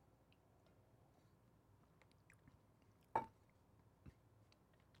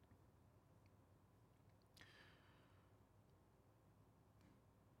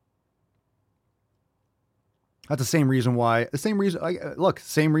 That's the same reason why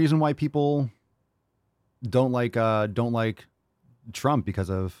people don't like Trump, because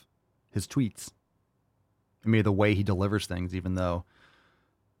of his tweets. I mean, the way he delivers things, even though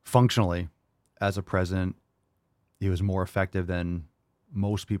functionally as a president, he was more effective than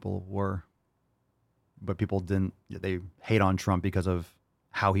most people were. But they hate on Trump because of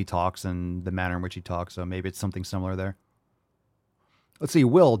how he talks and the manner in which he talks. So maybe it's something similar there. Let's see.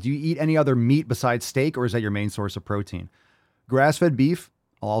 Will, do you eat any other meat besides steak, or is that your main source of protein? Grass-fed beef.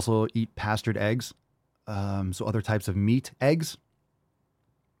 I'll also eat pastured eggs. So other types of meat, eggs,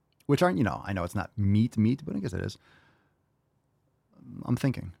 which aren't, I know it's not meat, but I guess it is. I'm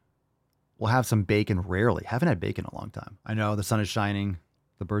thinking we'll have some bacon rarely. Haven't had bacon in a long time. I know the sun is shining.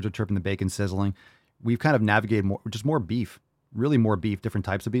 The birds are chirping, the bacon's sizzling. We've kind of navigated more beef, really more beef, different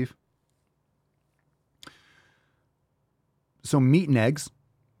types of beef. So meat and eggs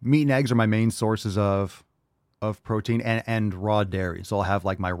are my main sources of protein and raw dairy. So I'll have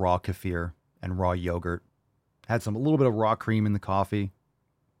like my raw kefir and raw yogurt. Had a little bit of raw cream in the coffee,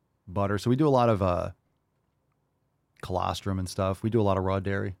 butter. So we do a lot of colostrum and stuff. We do a lot of raw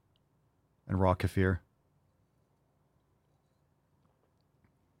dairy and raw kefir.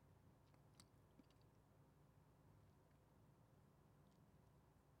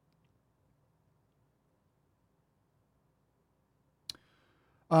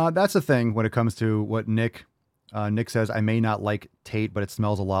 That's the thing when it comes to what Nick says. I may not like Tate, but it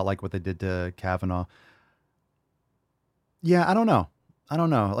smells a lot like what they did to Kavanaugh. Yeah, I don't know.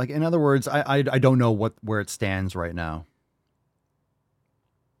 Like, in other words, I don't know where it stands right now.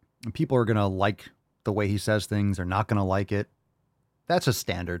 People are going to like the way he says things. They're not going to like it. That's just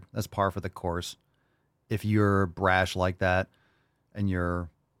standard. That's par for the course. If you're brash like that and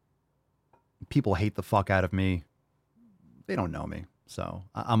people hate the fuck out of me, they don't know me. So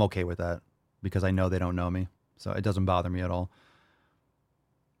I'm okay with that because I know they don't know me. So it doesn't bother me at all.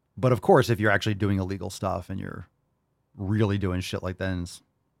 But of course, if you're actually doing illegal stuff and you're really doing shit like that,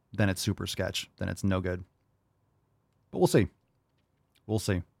 then it's super sketch. Then it's no good. But we'll see. We'll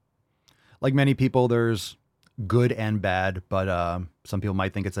see. Like many people, there's good and bad, but some people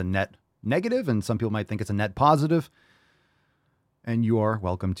might think it's a net negative and some people might think it's a net positive. And you are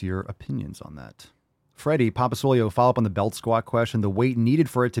welcome to your opinions on that. Freddie, Papasolio, follow up on the belt squat question. The weight needed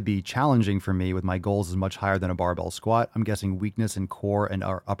for it to be challenging for me with my goals is much higher than a barbell squat. I'm guessing weakness in core and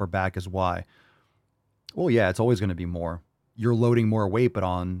our upper back is why. Well, yeah, it's always going to be more. You're loading more weight, but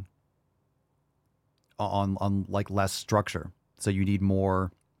on like less structure. So you need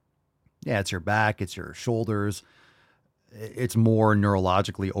more. Yeah, it's your back, it's your shoulders. It's more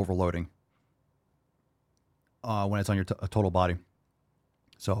neurologically overloading when it's on your total body.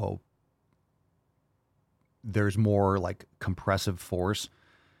 So there's more like compressive force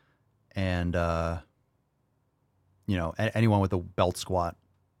and, anyone with a belt squat.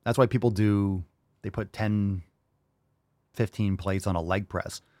 That's why people they put 10, 15 plates on a leg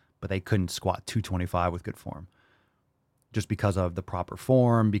press, but they couldn't squat 225 with good form. Just because of the proper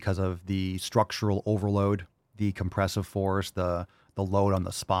form, because of the structural overload, the compressive force, the load on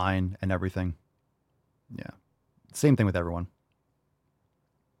the spine and everything. Yeah. Same thing with everyone.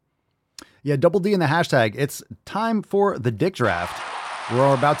 Yeah, Double D in the hashtag. It's time for the dick draft.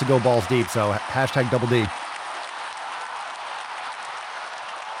 We're about to go balls deep, so hashtag Double D.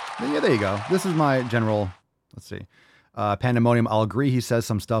 Yeah, there you go. This is my general, let's see. Pandemonium, I'll agree. He says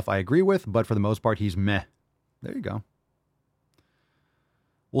some stuff I agree with, but for the most part, he's meh. There you go.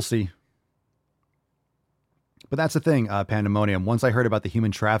 We'll see. But that's the thing, Pandemonium. Once I heard about the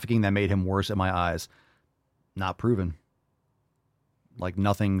human trafficking, that made him worse in my eyes. Not proven. Like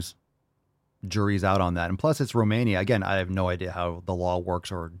nothing's jury's out on that. And plus it's Romania. Again, I have no idea how the law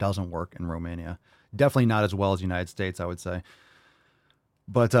works or doesn't work in Romania. Definitely not as well as the United States, I would say.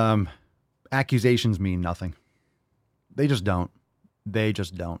 But accusations mean nothing. They just don't. They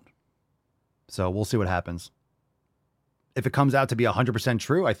just don't. So we'll see what happens. If it comes out to be 100%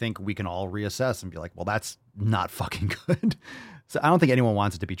 true, I think we can all reassess and be like, well, that's not fucking good. So I don't think anyone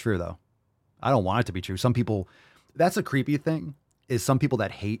wants it to be true, though. I don't want it to be true. Some people, that's a creepy thing, is some people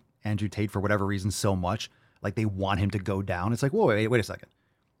that hate Andrew Tate for whatever reason so much, like they want him to go down. It's like, whoa, wait a second.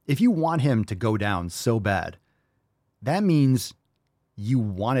 If you want him to go down so bad, that means you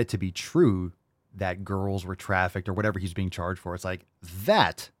want it to be true that girls were trafficked or whatever he's being charged for. It's like,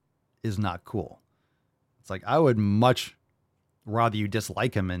 that is not cool. It's like, I would much rather you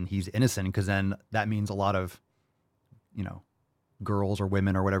dislike him and he's innocent, because then that means a lot of, girls or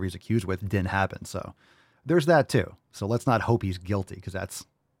women or whatever he's accused with didn't happen. So there's that too. So let's not hope he's guilty, because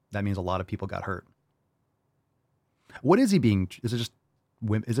that means a lot of people got hurt. What is he being? Is it just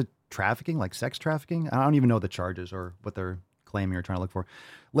women? Is it trafficking, like sex trafficking? I don't even know the charges or what they're claiming or trying to look for.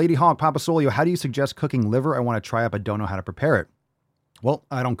 Lady Hawk, Papa Solio, how do you suggest cooking liver? I want to try it, but don't know how to prepare it. Well,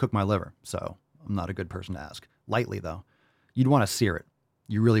 I don't cook my liver, so I'm not a good person to ask. Lightly though. You'd want to sear it.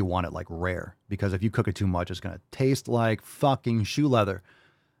 You really want it like rare, because if you cook it too much, it's going to taste like fucking shoe leather.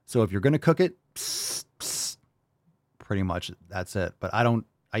 So if you're going to cook it, pretty much that's it. But I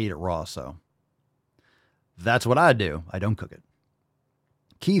eat it raw. So that's what I do. I don't cook it.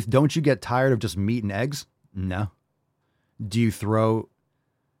 Keith, don't you get tired of just meat and eggs? No. Do you throw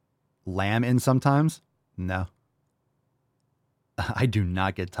lamb in sometimes? No. I do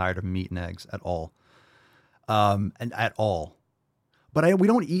not get tired of meat and eggs at all. And at all. But we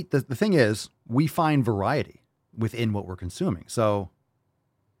don't eat, the thing is, we find variety within what we're consuming. So,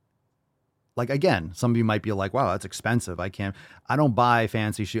 like, again, some of you might be like, wow, that's expensive. I don't buy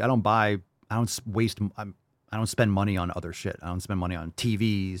fancy shit. I don't spend money on other shit. I don't spend money on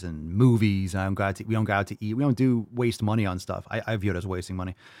TVs and movies. We don't go out to eat. We don't waste money on stuff. I view it as wasting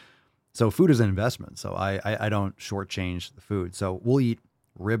money. So food is an investment. So I don't shortchange the food. So we'll eat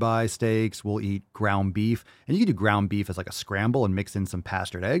ribeye steaks, we'll eat ground beef, and you can do ground beef as like a scramble and mix in some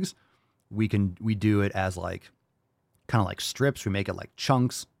pastured eggs. We do it as like kind of like strips. We make it like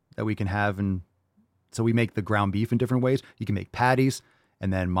chunks that we can have, and so we make the ground beef in different ways. You can make patties,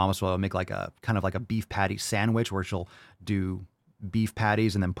 and then Mama will make like a kind of like a beef patty sandwich where she'll do beef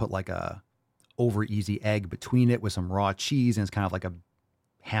patties and then put like a over easy egg between it with some raw cheese, and it's kind of like a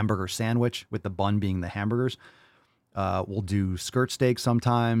hamburger sandwich with the bun being the hamburgers. We'll do skirt steak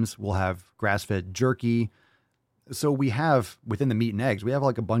sometimes. We'll have grass-fed jerky. So we have, within the meat and eggs, we have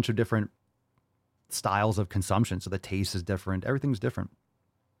like a bunch of different styles of consumption. So the taste is different. Everything's different.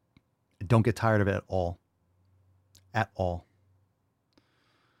 Don't get tired of it at all. At all.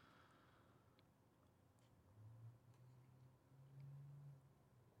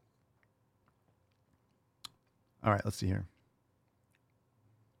 All right, let's see here.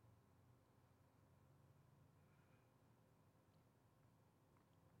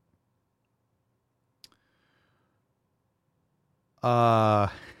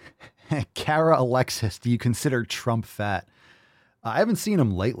 Kara Alexis, do you consider Trump fat? I haven't seen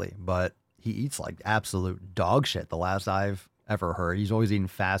him lately, but he eats like absolute dog shit. The last I've ever heard, he's always eating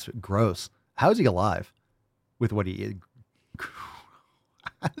fast, gross. How is he alive with what he eats?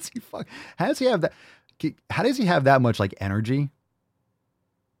 How does he have that? How does he have that much like energy?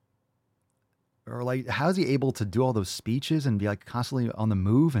 Or like, how is he able to do all those speeches and be like constantly on the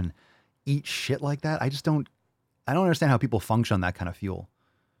move and eat shit like that? I don't understand how people function on that kind of fuel.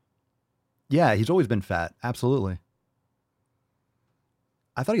 Yeah, he's always been fat. Absolutely.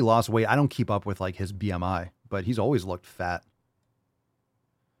 I thought he lost weight. I don't keep up with like his BMI, but he's always looked fat.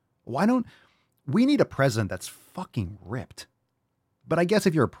 We need a president that's fucking ripped. But I guess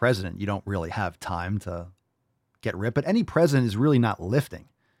if you're a president, you don't really have time to get ripped. But any president is really not lifting.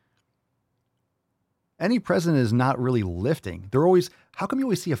 Any president is not really lifting. They're always, how come you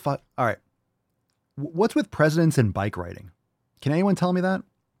always see all right. What's with presidents and bike riding? Can anyone tell me that?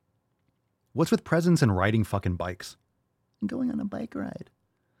 What's with presidents and riding fucking bikes? I'm going on a bike ride.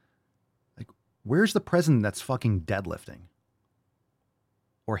 Like, where's the president that's fucking deadlifting?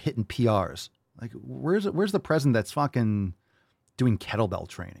 Or hitting PRs? Like, where's the president that's fucking doing kettlebell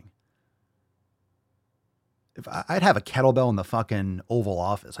training? If I'd have a kettlebell in the fucking Oval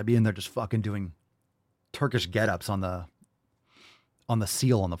Office, I'd be in there just fucking doing Turkish get-ups on the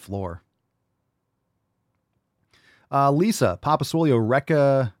seal on the floor. Lisa, Papa Swolio,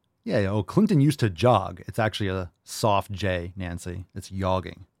 Rekka. Yeah, Clinton used to jog. It's actually a soft J, Nancy. It's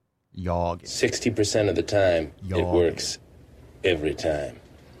yogging. Yogging. 60% of the time, it works every time.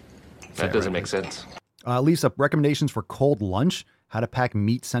 That doesn't make sense. Lisa, recommendations for cold lunch. How to pack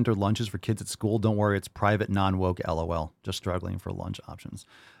meat-centered lunches for kids at school. Don't worry, it's private, non-woke, LOL. Just struggling for lunch options.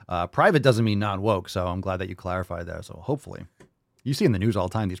 Private doesn't mean non-woke, so I'm glad that you clarified there. So hopefully. You see in the news all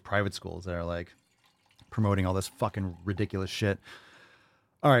the time, these private schools that are like promoting all this fucking ridiculous shit.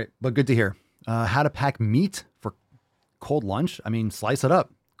 All right, but good to hear. How to pack meat for cold lunch. I mean, slice it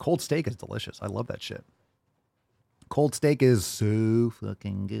up. Cold steak is delicious. I love that shit. Cold steak is so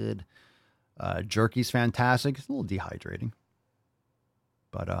fucking good. Jerky's fantastic. It's a little dehydrating.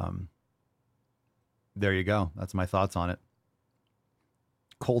 But there you go. That's my thoughts on it.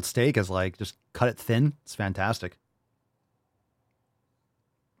 Cold steak is like, just cut it thin. It's fantastic.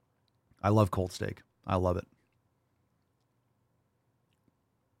 I love cold steak. I love it.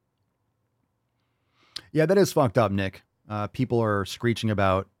 Yeah, that is fucked up, Nick. People are screeching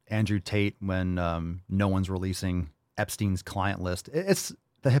about Andrew Tate when no one's releasing Epstein's client list. It's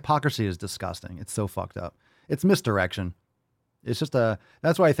the hypocrisy is disgusting. It's so fucked up. It's misdirection. It's just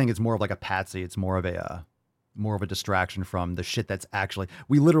that's why I think it's more of like a patsy. It's more of a distraction from the shit that's actually,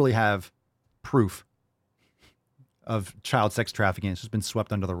 we literally have proof of child sex trafficking. It's just been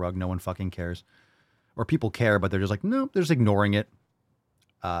swept under the rug. No one fucking cares. Or people care, but they're just like, no, they're just ignoring it.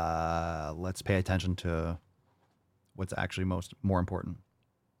 Let's pay attention to what's actually more important.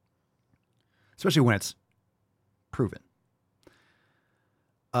 Especially when it's proven.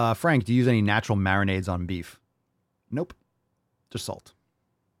 Frank, do you use any natural marinades on beef? Nope. Just salt.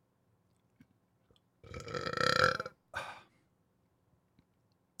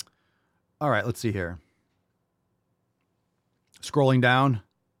 All right, let's see here. Scrolling down.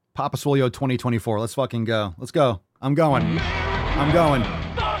 Papa Swolio 2024. Let's fucking go. Let's go. I'm going. All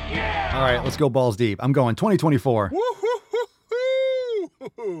right, let's go balls deep. I'm going 2024.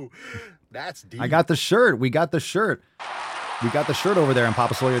 That's deep. I got the shirt. We got the shirt. We got the shirt over there on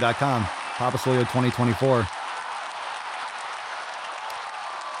papaswolio.com. Papa Swolio 2024.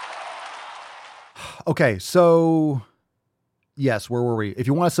 Okay, so yes, where were we? If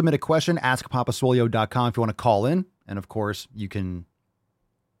you want to submit a question, ask papaswolio.com. If you want to call in, and of course,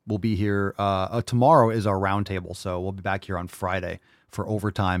 we'll be here. Tomorrow is our roundtable, so we'll be back here on Friday for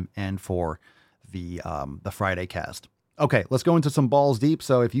overtime and for the Friday cast. Okay, let's go into some balls deep.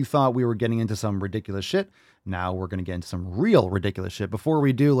 So if you thought we were getting into some ridiculous shit, now we're going to get into some real ridiculous shit. Before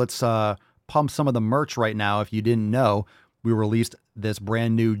we do, let's pump some of the merch right now. If you didn't know, we released this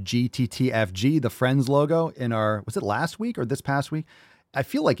brand new GTTFG, the Friends logo, in was it last week or this past week? I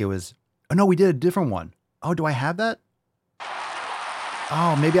feel like it was, oh no, we did a different one. Oh, do I have that?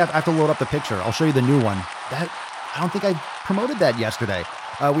 Oh, maybe I have to load up the picture. I'll show you the new one. I don't think I promoted that yesterday.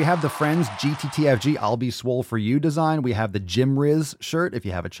 We have the Friends GTTFG I'll Be Swole For You design. We have the Jim Riz shirt. If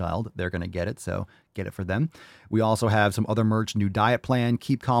you have a child, they're going to get it, so get it for them. We also have some other merch, new diet plan,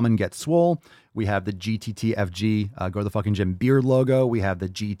 Keep Calm and Get Swole. We have the GTTFG Go to the Fucking Gym beard logo. We have the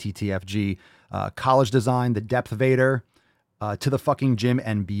GTTFG college design, the Depth Vader, To the Fucking Gym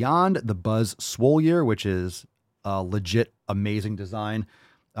and Beyond, the Buzz Swole Year, which is a legit amazing design.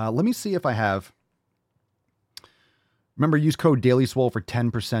 Let me see if I have... Remember, use code DailySwole for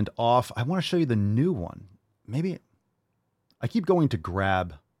 10% off. I want to show you the new one. Maybe I keep going to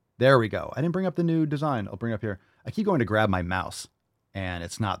grab. There we go. I didn't bring up the new design. I'll bring up here. I keep going to grab my mouse and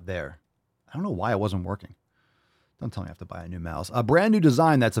it's not there. I don't know why it wasn't working. Don't tell me I have to buy a new mouse. A brand new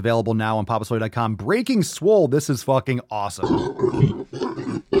design that's available now on papaswolio.com. Breaking Swole. This is fucking awesome.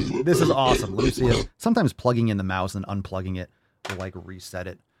 This is awesome. Let me see it. Sometimes plugging in the mouse and unplugging it will like reset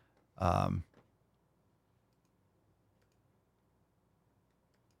it.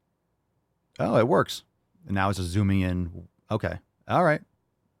 Oh, it works. And now it's just zooming in. Okay. All right.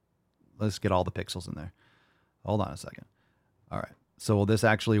 Let's get all the pixels in there. Hold on a second. All right. So will this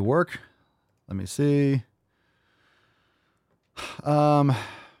actually work? Let me see.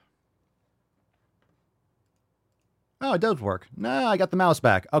 Oh, it does work. Nah, I got the mouse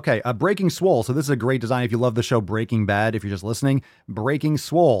back. Okay, Breaking Swole. So this is a great design. If you love the show Breaking Bad, if you're just listening, Breaking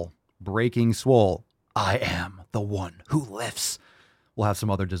Swole. Breaking Swole. I am the one who lifts. We'll have some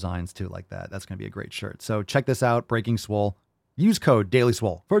other designs too like that. That's going to be a great shirt. So check this out, Breaking Swole. Use code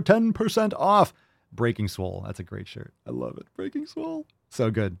DailySwole for 10% off. Breaking Swole. That's a great shirt. I love it. Breaking Swole.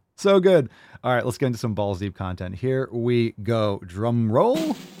 So good. So good. All right, let's get into some balls deep content. Here we go. Drum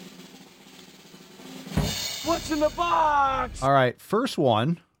roll. What's in the box? All right, first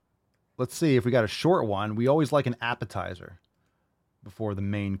one. Let's see if we got a short one. We always like an appetizer before the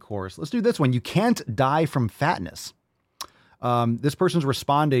main course. Let's do this one. You can't die from fatness. This person's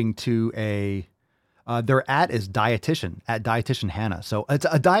responding to their is dietitian, at dietitian Hannah. So it's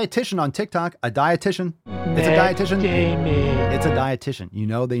a dietitian on TikTok, a dietitian. It's a dietitian. It's a dietitian. You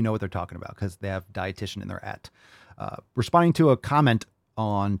know, they know what they're talking about because they have dietitian in their at. Responding to a comment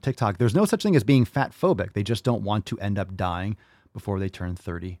on TikTok, there's no such thing as being fat phobic. They just don't want to end up dying before they turn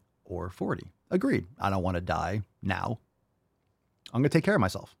 30 or 40. Agreed. I don't want to die now. I'm going to take care of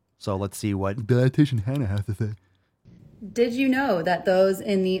myself. So let's see what dietitian Hannah has to say. Did you know that those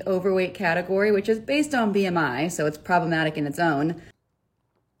in the overweight category, which is based on BMI, so it's problematic in its own.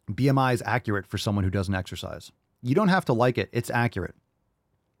 BMI is accurate for someone who doesn't exercise. You don't have to like it. It's accurate.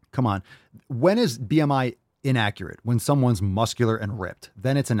 Come on. When is BMI inaccurate? When someone's muscular and ripped,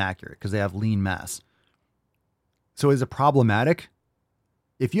 then it's inaccurate because they have lean mass. So is it problematic?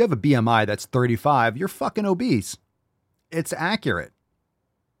 If you have a BMI that's 35, you're fucking obese. It's accurate.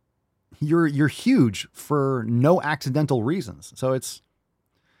 You're huge for no accidental reasons. So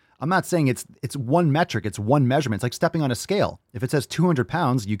I'm not saying it's one metric. It's one measurement. It's like stepping on a scale. If it says 200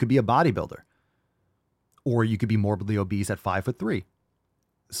 pounds, you could be a bodybuilder, or you could be morbidly obese at 5'3".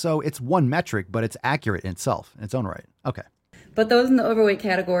 So it's one metric, but it's accurate in itself, in its own right. Okay. But those in the overweight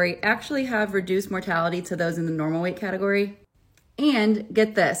category actually have reduced mortality to those in the normal weight category. And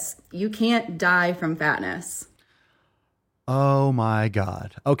get this, you can't die from fatness. Oh my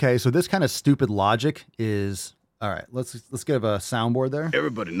God. Okay, so this kind of stupid logic is, all right, let's give a soundboard there.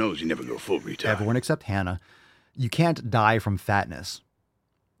 Everybody knows you never go full retard. Everyone except Hannah. You can't die from fatness.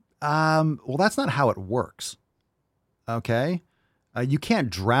 Well, that's not how it works. Okay? You can't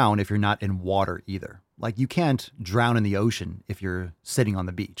drown if you're not in water either. Like you can't drown in the ocean if you're sitting on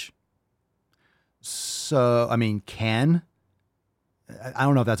the beach. So, I mean, I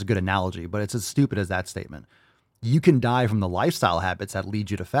don't know if that's a good analogy, but it's as stupid as that statement. You can die from the lifestyle habits that lead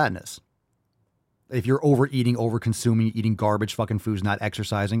you to fatness. If you're overeating, overconsuming, eating garbage fucking foods, not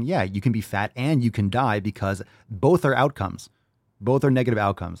exercising, yeah, you can be fat and you can die because both are outcomes. Both are negative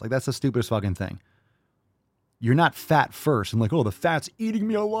outcomes. Like that's the stupidest fucking thing. You're not fat first and like, oh, the fat's eating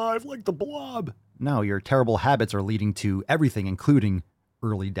me alive like the blob. No, your terrible habits are leading to everything, including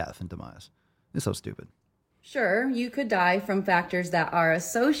early death and demise. It's so stupid. Sure, you could die from factors that are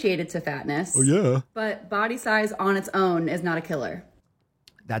associated to fatness. Oh, yeah. But body size on its own is not a killer.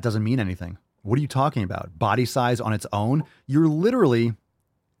 That doesn't mean anything. What are you talking about? Body size on its own? You're literally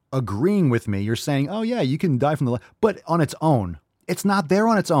agreeing with me. You're saying, oh, yeah, you can die from but on its own. It's not there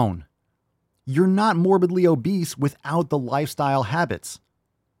on its own. You're not morbidly obese without the lifestyle habits.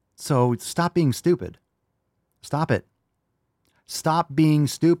 So stop being stupid. Stop it. Stop being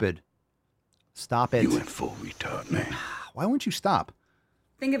stupid. Stop it. You went full retard, man. Why won't you stop?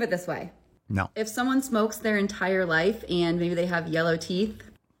 Think of it this way. No. If someone smokes their entire life and maybe they have yellow teeth,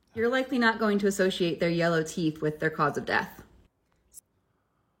 you're likely not going to associate their yellow teeth with their cause of death.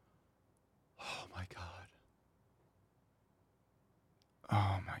 Oh my God.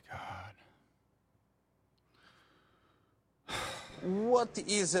 Oh my God. What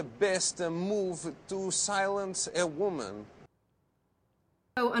is the best move to silence a woman?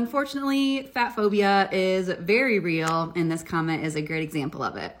 So unfortunately, fat phobia is very real, and this comment is a great example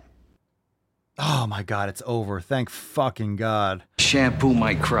of it. Oh my God, it's over. Thank fucking God. Shampoo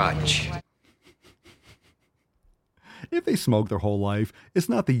my crotch. If they smoke their whole life, it's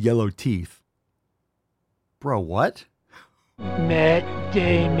not the yellow teeth. Bro, what? Matt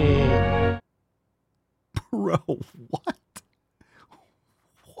Damon. Bro, what?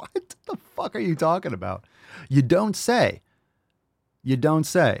 What the fuck are you talking about? You don't say. You don't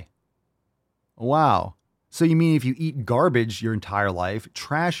say. Wow. So you mean if you eat garbage your entire life,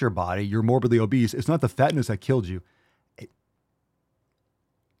 trash your body, you're morbidly obese, it's not the fatness that killed you.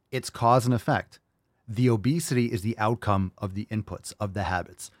 It's cause and effect. The obesity is the outcome of the inputs, of the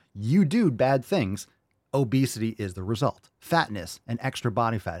habits. You do bad things. Obesity is the result. Fatness and extra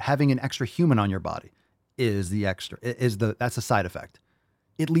body fat, having an extra human on your body is that's a side effect.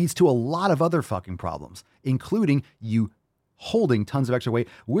 It leads to a lot of other fucking problems, including you holding tons of extra weight,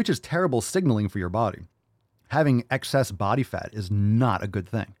 which is terrible signaling for your body. Having excess body fat is not a good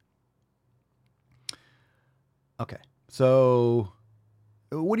thing. Okay, so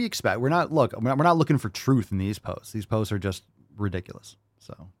what do you expect? We're not looking for truth in these posts. These posts are just ridiculous.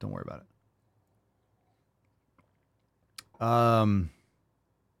 So don't worry about it.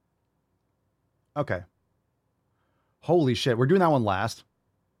 Okay. Holy shit. We're doing that one last.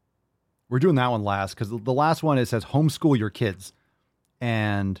 Because the last one, it says homeschool your kids.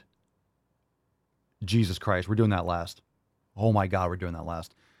 And Jesus Christ, we're doing that last. Oh my God, we're doing that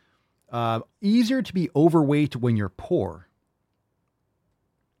last. Easier to be overweight when you're poor.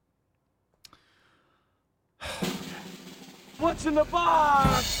 What's in the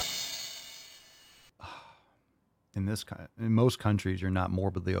box? In most countries, you're not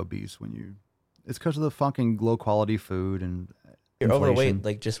morbidly obese it's because of the fucking low quality food and you're inflation. Overweight,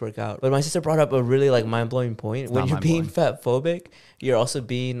 like just work out. But my sister brought up a really like mind-blowing point. When you're being fat phobic, you're also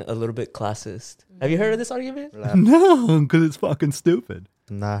being a little bit classist. Have you heard of this argument? No, because it's fucking stupid.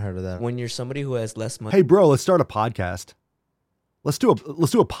 Not heard of that. When you're somebody who has less money. Hey, bro, let's start a podcast. Let's do a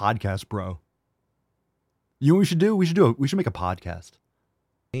podcast, bro. You know what we should do? We should make a podcast.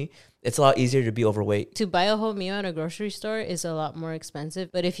 It's a lot easier to be overweight. To buy a whole meal at a grocery store is a lot more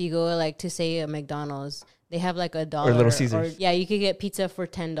expensive. But if you go like to say a McDonald's, they have like $1 or Little Caesars. Yeah, you could get pizza for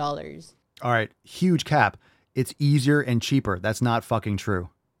 $10. All right, huge cap. It's easier and cheaper. That's not fucking true.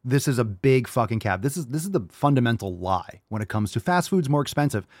 This is a big fucking cap. This is the fundamental lie when it comes to fast food's more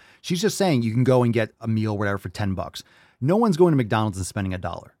expensive. She's just saying you can go and get a meal, whatever, for $10. No one's going to McDonald's and spending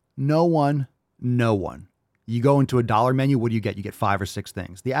 $1. No one. You go into a $1 menu, what do you get? You get 5 or 6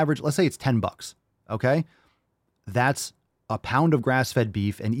 things. The average, let's say it's $10, okay? That's a pound of grass-fed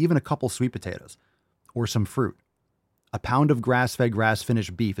beef and even a couple sweet potatoes or some fruit. A pound of grass-fed,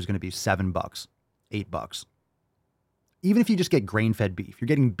 grass-finished beef is going to be $7, $8. Even if you just get grain-fed beef, you're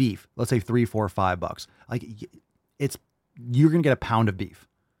getting beef, let's say $3, $4, $5. Like you're going to get a pound of beef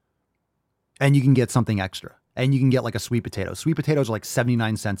and you can get something extra and you can get like a sweet potato. Sweet potatoes are like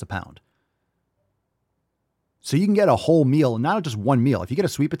 79 cents a pound. So you can get a whole meal, not just one meal. If you get a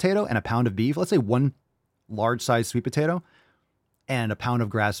sweet potato and a pound of beef, let's say one large size sweet potato and a pound of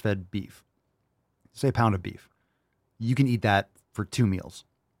grass-fed beef, say a pound of beef, you can eat that for 2 meals.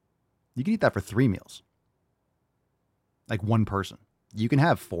 You can eat that for 3 meals. Like one person. You can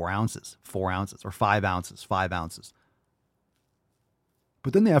have 4 ounces, or 5 ounces, 5 ounces.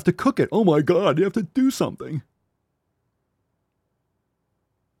 But then they have to cook it. Oh my God, you have to do something.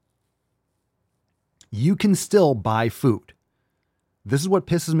 You can still buy food. This is what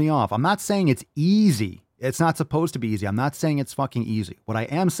pisses me off. I'm not saying it's easy. It's not supposed to be easy. I'm not saying it's fucking easy. What I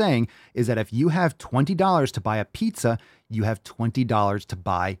am saying is that if you have $20 to buy a pizza, you have $20 to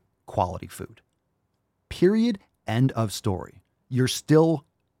buy quality food. Period. End of story. You're still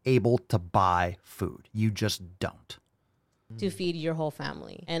able to buy food. You just don't. To feed your whole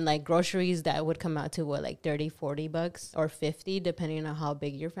family. And like groceries that would come out to what, like $30-$40 or $50 depending on how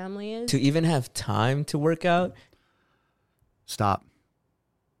big your family is. To even have time to work out. Stop.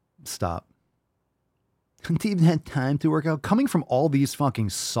 To even have time to work out. Coming from all these fucking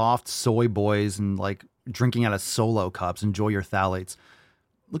soft soy boys and like drinking out of Solo cups, enjoy your phthalates.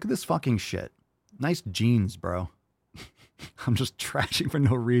 Look at this fucking shit. Nice jeans, bro. I'm just trashing for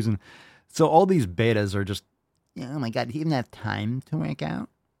no reason. So all these betas are just, oh my God, do you even have time to work out?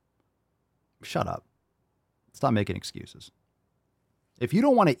 Shut up. Stop making excuses. If you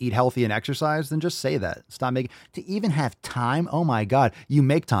don't want to eat healthy and exercise, then just say that. Stop making, to even have time? Oh my God, you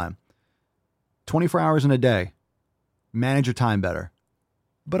make time. 24 hours in a day. Manage your time better.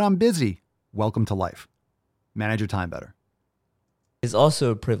 But I'm busy. Welcome to life. Manage your time better. It's also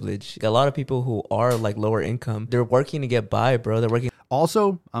a privilege. A lot of people who are like lower income, they're working to get by, bro. They're working.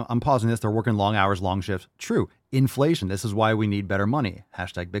 Also, I'm pausing this. They're working long hours, long shifts. True. Inflation. This is why we need better money.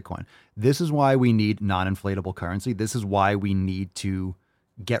 Hashtag Bitcoin. This is why we need non-inflatable currency. This is why we need to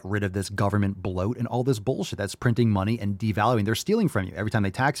get rid of this government bloat and all this bullshit that's printing money and devaluing. They're stealing from you. Every time they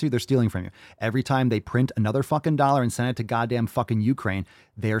tax you, they're stealing from you. Every time they print another fucking dollar and send it to goddamn fucking Ukraine,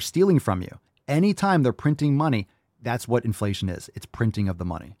 they are stealing from you. Anytime they're printing money, that's what inflation is. It's printing of the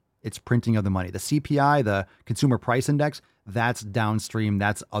money. It's printing of the money. The CPI, the Consumer Price Index, that's downstream.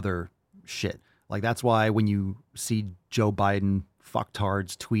 That's other shit. Like, that's why when you see Joe Biden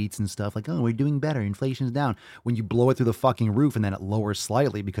fucktards tweets and stuff like, oh, we're doing better, inflation's down. When you blow it through the fucking roof and then it lowers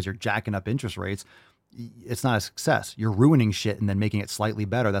slightly because you're jacking up interest rates, it's not a success. You're ruining shit and then making it slightly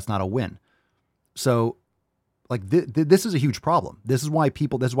better. That's not a win. So, like, this is a huge problem. This is why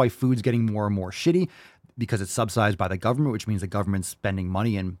food's getting more and more shitty, because it's subsidized by the government, which means the government's spending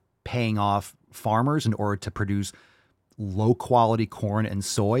money and paying off farmers in order to produce low quality corn and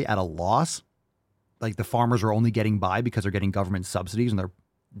soy at a loss. Like the farmers are only getting by because they're getting government subsidies and they're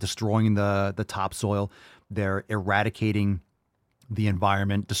destroying the topsoil. They're eradicating the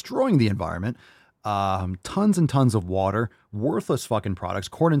environment, destroying the environment. Tons and tons of water, worthless fucking products.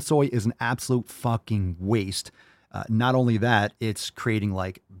 Corn and soy is an absolute fucking waste. Not only that, it's creating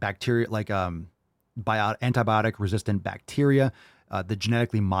like bacteria, like antibiotic resistant bacteria. The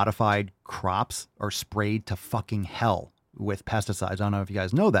genetically modified crops are sprayed to fucking hell with pesticides. I don't know if you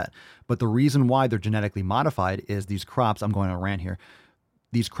guys know that, but the reason why they're genetically modified is these crops, I'm going on a rant here.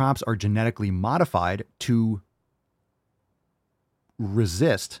 These crops are genetically modified to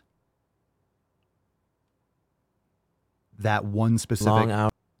resist that one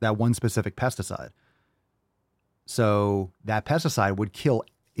specific pesticide. So that pesticide would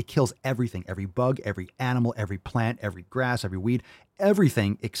kills everything, every bug, every animal, every plant, every grass, every weed,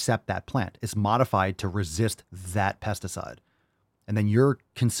 everything except that plant. It's modified to resist that pesticide. And then you're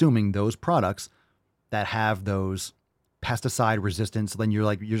consuming those products that have those pesticide resistance. Then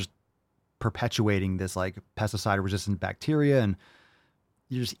you're just perpetuating this like pesticide resistant bacteria and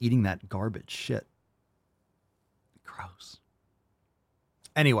you're just eating that garbage shit. Gross.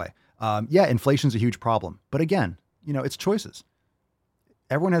 Anyway, yeah, inflation's a huge problem. But again, it's choices.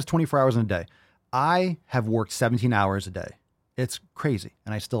 Everyone has 24 hours in a day. I have worked 17 hours a day. It's crazy.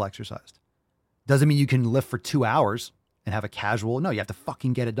 And I still exercised. Doesn't mean you can lift for 2 hours and have a casual. No, you have to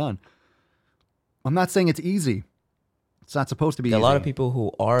fucking get it done. I'm not saying it's easy. It's not supposed to be easy. A lot of people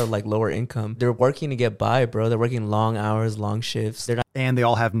who are like lower income, they're working to get by, bro. They're working long hours, long shifts. And they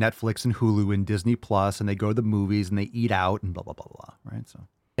all have Netflix and Hulu and Disney Plus, and they go to the movies and they eat out and blah, blah, blah, blah, right? So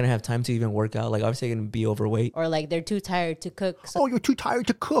gonna have time to even work out. Like obviously they're gonna be overweight. Or like they're too tired to cook. Oh, you're too tired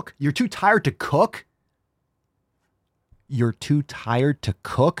to cook. You're too tired to cook? You're too tired to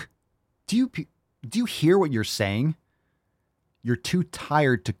cook? Do you hear what you're saying? You're too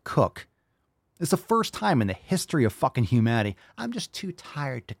tired to cook. It's the first time in the history of fucking humanity. I'm just too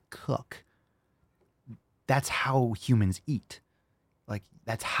tired to cook. That's how humans eat. Like,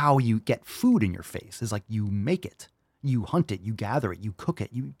 that's how you get food in your face. Is like you make it. You hunt it. You gather it. You cook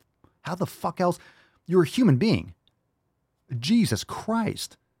it. How the fuck else? You're a human being. Jesus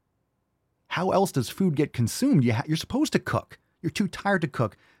Christ. How else does food get consumed? You're supposed to cook. You're too tired to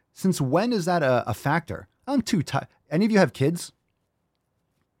cook. Since when is that a factor? I'm too tired. Any of you have kids?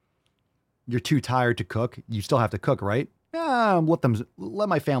 You're too tired to cook. You still have to cook, right? Let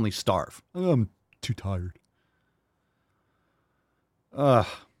my family starve. I'm too tired.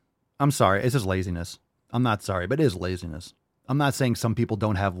 I'm sorry. It's just laziness. I'm not sorry, but it is laziness. I'm not saying some people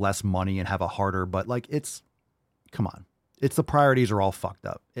don't have less money and have a harder, but like come on. It's the priorities are all fucked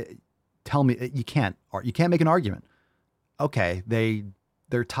up. Tell me, you can't make an argument. Okay,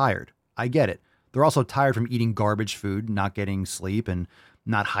 they're tired. I get it. They're also tired from eating garbage food, not getting sleep and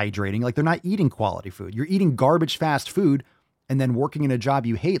not hydrating. Like they're not eating quality food. You're eating garbage fast food and then working in a job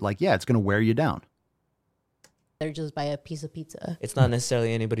you hate. Like, yeah, it's going to wear you down. They're just buy a piece of pizza. It's not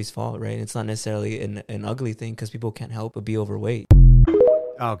necessarily anybody's fault, right? It's not necessarily an ugly thing because people can't help but be overweight.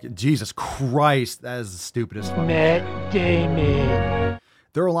 Oh, Jesus Christ. That is the stupidest one. Matt Damon.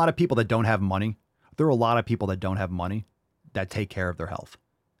 There are a lot of people that don't have money. There are a lot of people that don't have money that take care of their health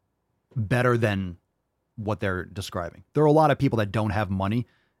better than what they're describing. There are a lot of people that don't have money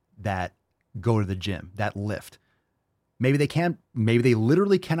that go to the gym, that lift. Maybe they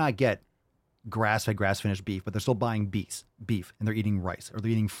literally cannot get grass-fed, grass-finished beef, but they're still buying beef, and they're eating rice, or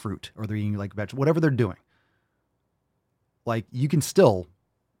they're eating fruit, or they're eating like vegetables, whatever they're doing. Like you can still,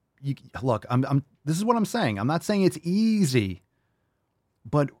 look. This is what I'm saying. I'm not saying it's easy,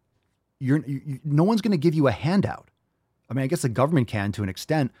 but no one's going to give you a handout. I mean, I guess the government can to an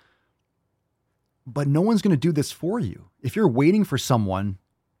extent, but no one's going to do this for you. If you're waiting for someone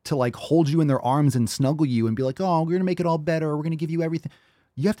to like hold you in their arms and snuggle you and be like, oh, we're going to make it all better. We're going to give you everything.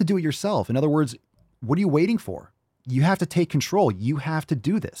 You have to do it yourself. In other words, what are you waiting for? You have to take control. You have to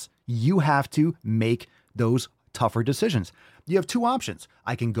do this. You have to make those tougher decisions. You have two options.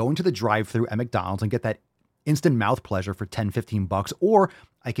 I can go into the drive-thru at McDonald's and get that instant mouth pleasure for $10-15, or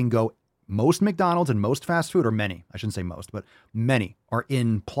I can go. Most McDonald's and most fast food, or many, I shouldn't say most, but many are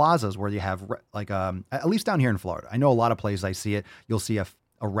in plazas where you have like, at least down here in Florida. I know a lot of places I see it. You'll see a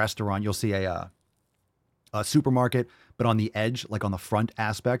restaurant, you'll see a supermarket, but on the edge, like on the front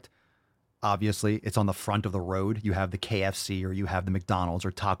aspect, obviously it's on the front of the road. You have the KFC or you have the McDonald's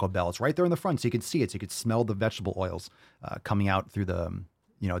or Taco Bell. It's right there in the front. So you can see it. So you could smell the vegetable oils coming out through the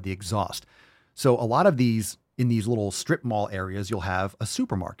exhaust. So a lot of these, in these little strip mall areas, you'll have a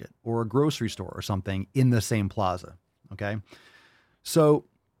supermarket or a grocery store or something in the same plaza. Okay. So,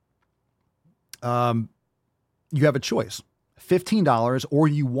 you have a choice, $15, or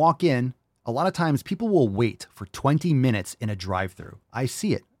you walk in. A lot of times people will wait for 20 minutes in a drive-thru. I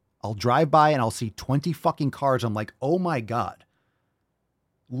see it. I'll drive by and I'll see 20 fucking cars. I'm like, oh my God.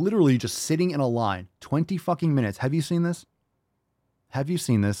 Literally just sitting in a line, 20 fucking minutes. Have you seen this? Have you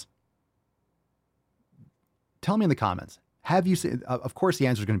seen this? Tell me in the comments. Have you seen, of course the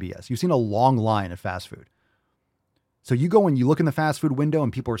answer is going to be yes. You've seen a long line at fast food. So you go and you look in the fast food window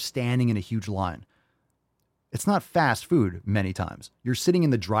and people are standing in a huge line. It's not fast food many times. You're sitting in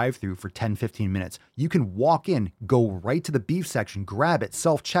the drive-thru for 10, 15 minutes. You can walk in, go right to the beef section, grab it,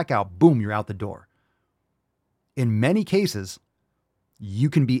 self-checkout, boom, you're out the door. In many cases, you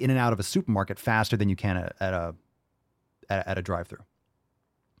can be in and out of a supermarket faster than you can at a drive-thru.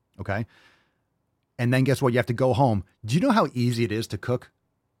 Okay? And then guess what? You have to go home. Do you know how easy it is to cook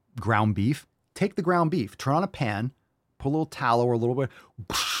ground beef? Take the ground beef, turn on a pan, put a little tallow or a little bit,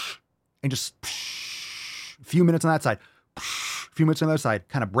 and just a few minutes on that side, a few minutes on the other side,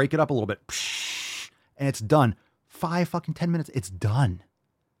 kind of break it up a little bit, and it's done. 5 fucking 10 minutes, it's done.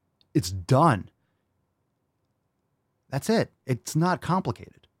 It's done. That's it. It's not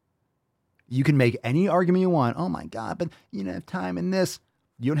complicated. You can make any argument you want. Oh my God, but you don't have time in this.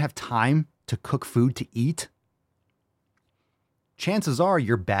 You don't have time to cook food to eat. Chances are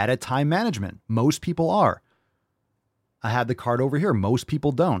you're bad at time management. Most people are. I have the card over here. Most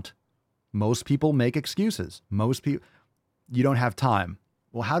people don't. Most people make excuses. Most people, you don't have time.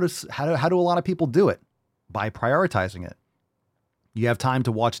 Well, how do a lot of people do it? By prioritizing it. You have time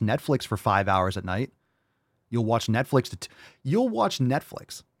to watch Netflix for 5 hours at night. You'll watch Netflix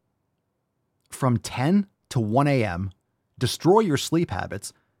from 10 to 1 a.m., destroy your sleep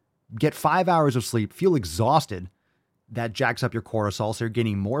habits, get 5 hours of sleep, feel exhausted. That jacks up your cortisol, so you're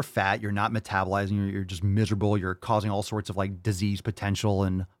getting more fat. You're not metabolizing. You're just miserable. You're causing all sorts of like disease potential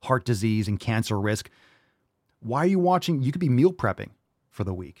and heart disease and cancer risk. Why are you watching? You could be meal prepping for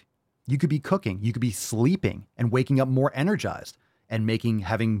the week. You could be cooking. You could be sleeping and waking up more energized and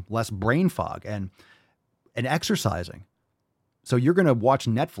having less brain fog and exercising. So you're going to watch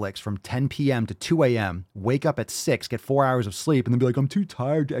Netflix from 10 p.m. to 2 a.m., wake up at 6, get 4 hours of sleep, and then be like, I'm too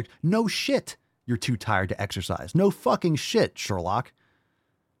tired to No shit. You're too tired to exercise. No fucking shit, Sherlock.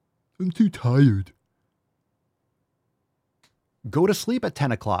 I'm too tired. Go to sleep at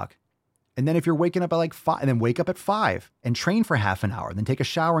 10 o'clock. And then if you're waking up at like 5, and then wake up at 5 and train for half an hour, then take a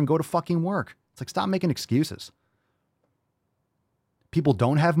shower and go to fucking work. It's like, stop making excuses. People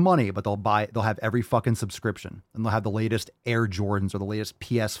don't have money, but they'll have every fucking subscription, and they'll have the latest Air Jordans or the latest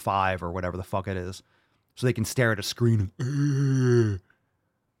PS5 or whatever the fuck it is. So they can stare at a screen and,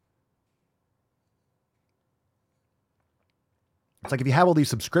 It's like if you have all these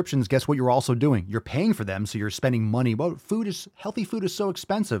subscriptions, guess what you're also doing? You're paying for them, so you're spending money. Well, healthy food is so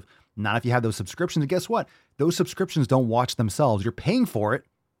expensive. Not if you have those subscriptions. And guess what? Those subscriptions don't watch themselves. You're paying for it,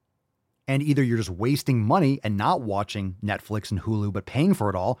 and either you're just wasting money and not watching Netflix and Hulu, but paying for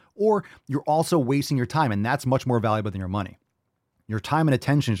it all, or you're also wasting your time, and that's much more valuable than your money. Your time and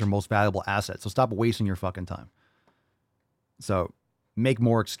attention is your most valuable asset, so stop wasting your fucking time. So make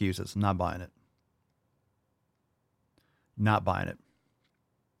more excuses. I'm not buying it. Not buying it.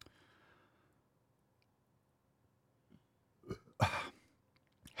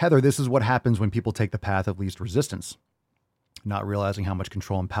 Heather, this is what happens when people take the path of least resistance, not realizing how much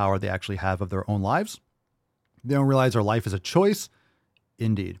control and power they actually have of their own lives. They don't realize their life is a choice.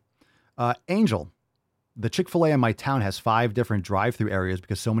 Indeed. Angel, the Chick-fil-A in my town has 5 different drive-through areas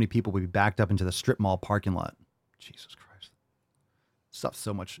because so many people would be backed up into the strip mall parking lot. Jesus Christ. Stuff's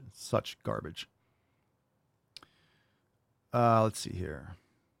such garbage. Let's see here.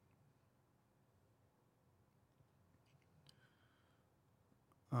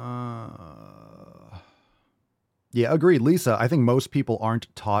 Yeah, agreed. Lisa, I think most people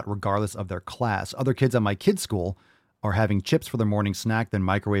aren't taught regardless of their class. Other kids at my kids' school are having chips for their morning snack, then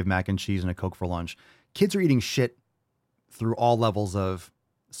microwave mac and cheese and a Coke for lunch. Kids are eating shit through all levels of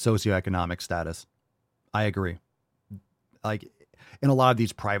socioeconomic status. I agree. Like in a lot of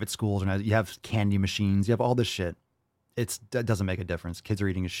these private schools, and you have candy machines, you have all this shit. It doesn't make a difference. Kids are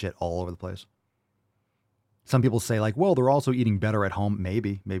eating shit all over the place. Some people say like, well, they're also eating better at home.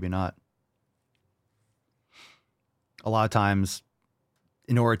 Maybe, maybe not. A lot of times,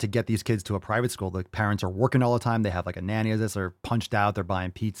 in order to get these kids to a private school, the parents are working all the time. They have like a nanny as this. They're punched out. They're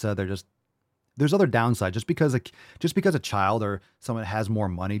buying pizza. There's other downsides. Just because a child or someone has more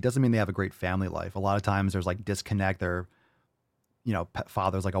money doesn't mean they have a great family life. A lot of times there's like disconnect. Their,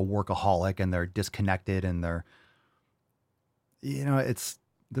 father's like a workaholic and they're disconnected and they're, there's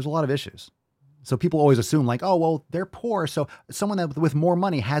a lot of issues. So people always assume like, oh, well, they're poor. So someone with more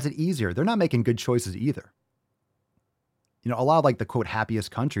money has it easier. They're not making good choices either. a lot of like the quote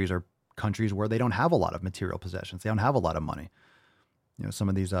happiest countries are countries where they don't have a lot of material possessions. They don't have a lot of money. Some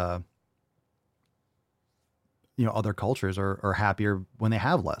of these, other cultures are happier when they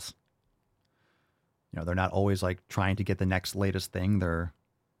have less. They're not always like trying to get the next latest thing. They're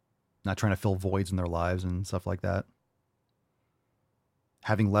not trying to fill voids in their lives and stuff like that.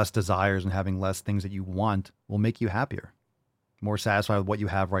 Having less desires and having less things that you want will make you happier, more satisfied with what you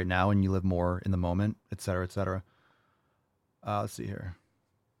have right now, and you live more in the moment, et cetera, et cetera. Let's see here.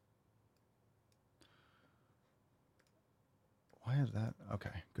 Why is that? Okay,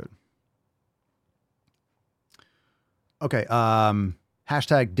 good. Okay,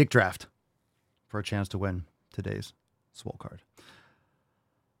 hashtag Dick Draft for a chance to win today's Swole card.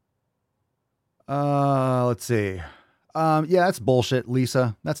 Let's see. Yeah, that's bullshit,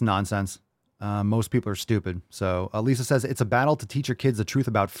 Lisa. That's nonsense. Most people are stupid. So Lisa says, it's a battle to teach your kids the truth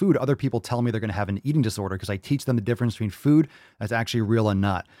about food. Other people tell me they're going to have an eating disorder because I teach them the difference between food that's actually real and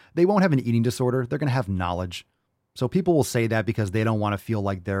not. They won't have an eating disorder. They're going to have knowledge. So people will say that because they don't want to feel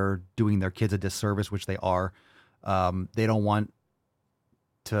like they're doing their kids a disservice, which they are. They don't want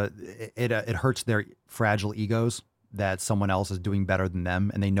to, it hurts their fragile egos that someone else is doing better than them,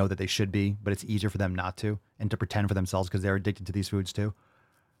 and they know that they should be, but it's easier for them not to, and to pretend for themselves because they're addicted to these foods too.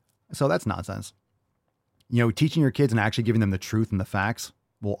 So that's nonsense. Teaching your kids and actually giving them the truth and the facts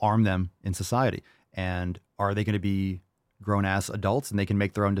will arm them in society. And are they going to be grown-ass adults and they can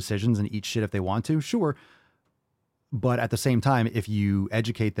make their own decisions and eat shit if they want to? Sure. But at the same time, if you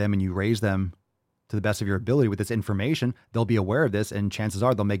educate them and you raise them to the best of your ability with this information, they'll be aware of this, and chances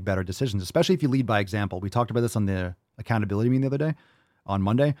are they'll make better decisions, especially if you lead by example. We talked about this on the accountability meeting the other day, on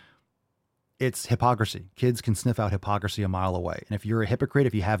Monday. It's hypocrisy. Kids can sniff out hypocrisy a mile away. And if you're a hypocrite,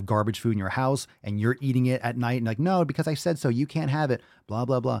 if you have garbage food in your house and you're eating it at night and like, no, because I said so, you can't have it, blah,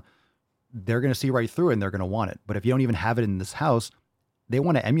 blah, blah. They're going to see right through it and they're going to want it. But if you don't even have it in this house, they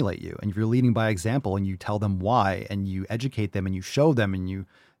want to emulate you. And if you're leading by example and you tell them why and you educate them and you show them and you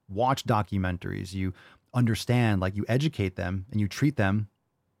watch documentaries, you understand, like you educate them and you treat them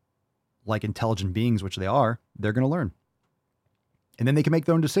like intelligent beings, which they are, they're going to learn. And then they can make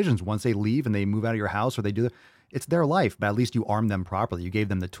their own decisions once they leave and they move out of your house or they do it's their life, but at least you armed them properly. You gave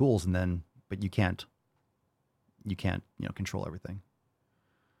them the tools but you can't, control everything.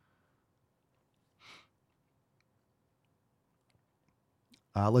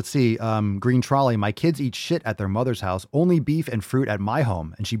 Let's see. Green Trolley. My kids eat shit at their mother's house. Only beef and fruit at my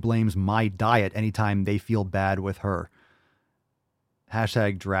home. And she blames my diet anytime they feel bad with her.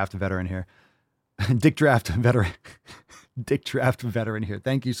 Hashtag draft veteran here. Dick Draft veteran. Dick Draft veteran here.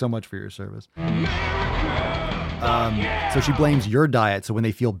 Thank you so much for your service. So she blames your diet. So when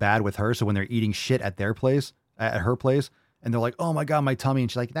they feel bad with her, so when they're eating shit at their place, at her place, and they're like, oh my God, my tummy. And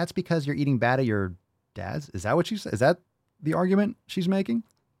she's like, that's because you're eating bad at your dad's. Is that what she said? Is that the argument she's making?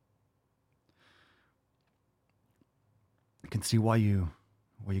 I can see why you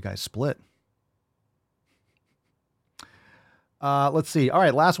guys split. Let's see. All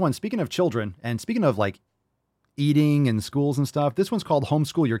right, last one. Speaking of children and speaking of like eating and schools and stuff, this one's called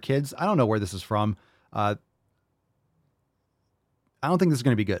Homeschool Your Kids. I don't know where this is from. I don't think this is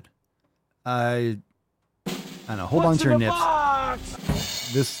going to be good. I don't know. Hold on to your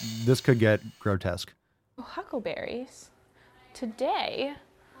nips. This could get grotesque. Huckleberries. Today,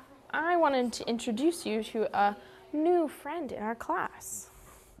 I wanted to introduce you to a new friend in our class.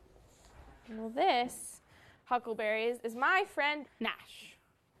 Well, this, Huckleberries, is my friend Nash.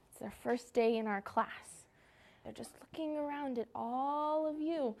 It's their first day in our class. They're just looking around at all of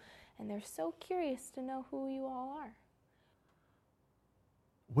you, and they're so curious to know who you all are.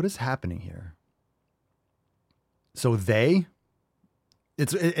 What is happening here? So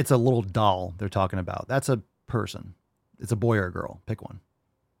it's a little doll they're talking about. That's a person. It's a boy or a girl. Pick one.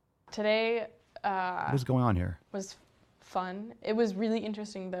 Today, what is going on here? Was fun. It was really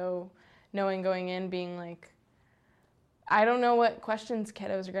interesting, though, knowing going in, being like, I don't know what questions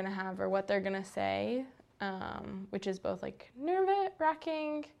kiddos are going to have or what they're going to say, which is both like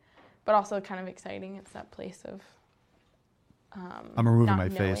nerve-wracking, but also kind of exciting. It's that place of I'm removing not my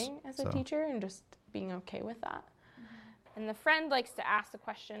face knowing as a teacher and just being okay with that. And the friend likes to ask the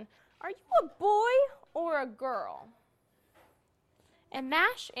question, are you a boy or a girl? And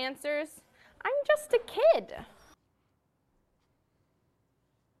Nash answers, I'm just a kid.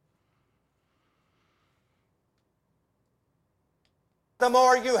 The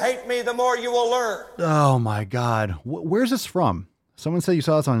more you hate me, the more you will learn. Oh my God. Where's this from? Someone said you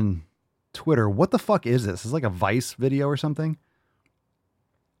saw this on Twitter. What the fuck is this? Is this like a Vice video or something?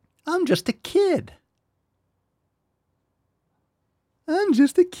 I'm just a kid. I'm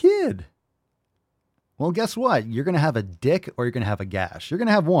just a kid. Well, guess what? You're going to have a dick or you're going to have a gash. You're going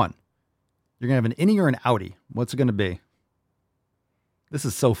to have one. You're going to have an innie or an outie. What's it going to be? This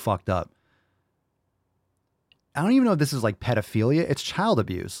is so fucked up. I don't even know if this is like pedophilia. It's child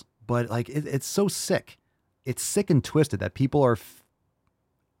abuse, but like it's so sick. It's sick and twisted that people are,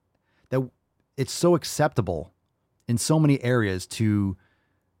 that it's so acceptable in so many areas to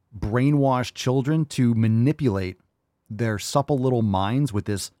brainwash children, to manipulate their supple little minds with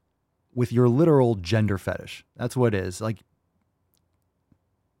this, with your literal gender fetish. That's what it is. Like,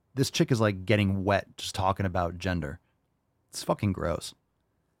 this chick is like getting wet just talking about gender. It's fucking gross.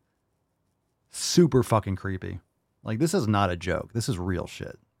 Super fucking creepy. Like, this is not a joke. This is real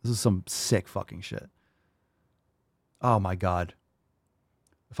shit. This is some sick fucking shit. Oh my God.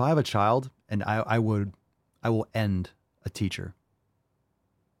 If I have a child, and I will end a teacher.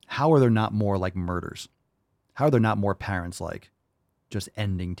 How are there not more like murders? How are there not more parents like just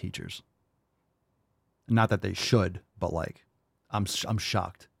ending teachers? Not that they should, but like, I'm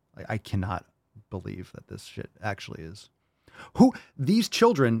shocked. Like, I cannot believe that this shit actually is. Who, these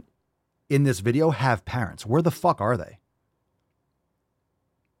children in this video have parents. Where the fuck are they?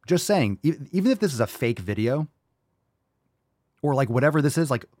 Just saying, even if this is a fake video or like whatever this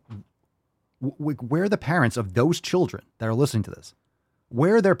is, like, where are the parents of those children that are listening to this?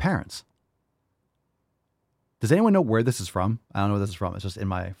 Where are their parents? Does anyone know where this is from? I don't know where this is from. It's just in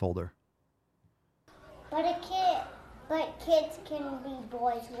my folder. But kids can be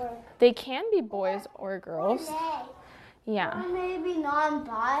boys or... They can be boys or girls. Yeah. Or maybe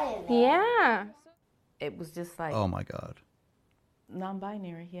non-binary. Yeah. It was just like... Oh my God.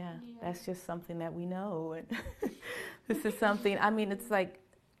 Non-binary, yeah. That's just something that we know. And this is something, I mean, it's like,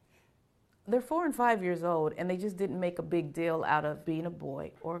 they're 4 and 5 years old, and they just didn't make a big deal out of being a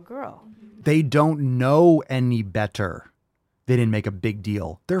boy or a girl. They don't know any better. They didn't make a big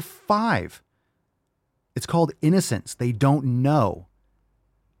deal. They're 5. It's called innocence. They don't know.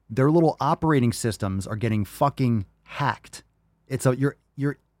 Their little operating systems are getting fucking hacked. You're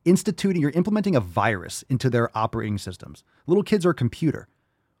implementing a virus into their operating systems. Little kids are a computer,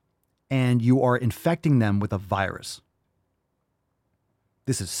 and you are infecting them with a virus.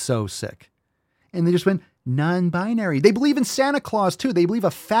 This is so sick. And they just went non-binary. They believe in Santa Claus too. They believe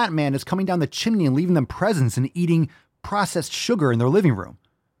a fat man is coming down the chimney and leaving them presents and eating processed sugar in their living room.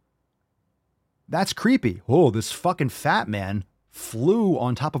 That's creepy. Oh, this fucking fat man flew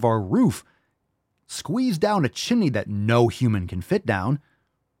on top of our roof, squeezed down a chimney that no human can fit down,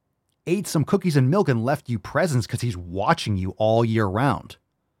 ate some cookies and milk and left you presents because he's watching you all year round.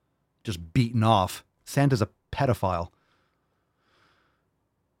 Just beaten off. Santa's a pedophile.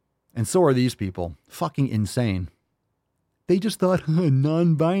 And so are these people. Fucking insane. They just thought,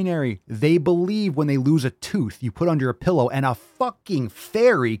 non-binary. They believe when they lose a tooth, you put under a pillow and a fucking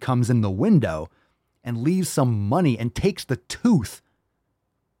fairy comes in the window and leaves some money and takes the tooth.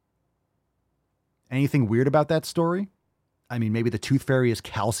 Anything weird about that story? I mean, maybe the tooth fairy is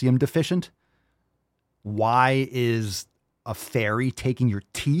calcium deficient. Why is a fairy taking your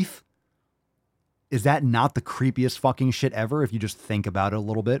teeth? Is that not the creepiest fucking shit ever if you just think about it a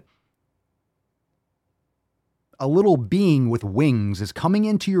little bit? A little being with wings is coming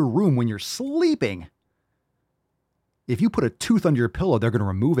into your room when you're sleeping. If you put a tooth under your pillow, they're going to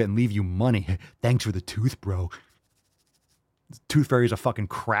remove it and leave you money. Thanks for the tooth, bro. Tooth fairy's a fucking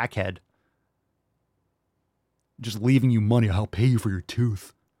crackhead. Just leaving you money. I'll pay you for your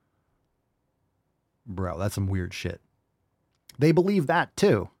tooth. Bro, that's some weird shit. They believe that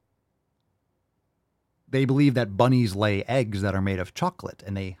too. They believe that bunnies lay eggs that are made of chocolate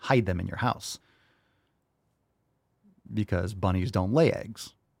and they hide them in your house. Because bunnies don't lay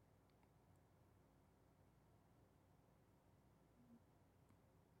eggs.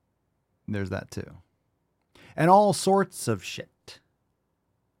 There's that too. And all sorts of shit.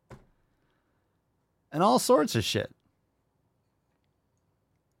 And all sorts of shit.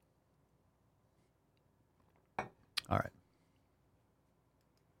 All right.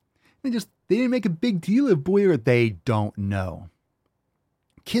 They didn't make a big deal of boy or they don't know.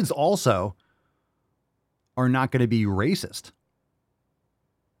 Kids also are not going to be racist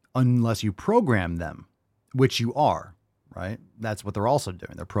unless you program them, which you are, right? That's what they're also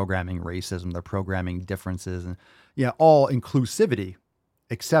doing. They're programming racism. They're programming differences and all inclusivity,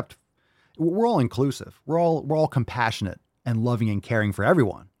 except we're all inclusive. We're all compassionate and loving and caring for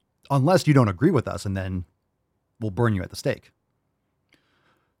everyone, unless you don't agree with us and then we'll burn you at the stake.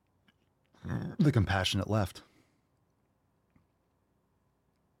 The compassionate left.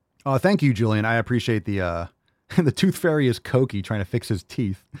 Oh, thank you, Julian. I appreciate the the tooth fairy is Cokie trying to fix his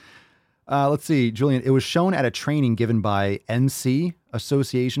teeth. Let's see, Julian. It was shown at a training given by NC,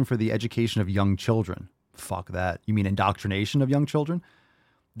 Association for the Education of Young Children. Fuck that. You mean indoctrination of young children?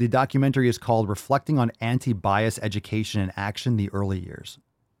 The documentary is called Reflecting on Anti-Bias Education in Action, the Early Years.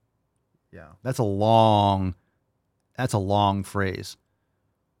 Yeah, that's a long phrase.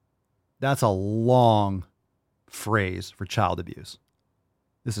 That's a long phrase for child abuse.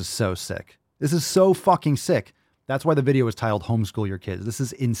 This is so sick. This is so fucking sick. That's why the video is titled Homeschool Your Kids. This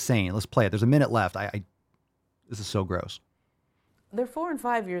is insane. Let's play it. There's a minute left. This is so gross. They're 4 and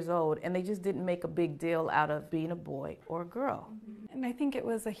 5 years old, and they just didn't make a big deal out of being a boy or a girl. And I think it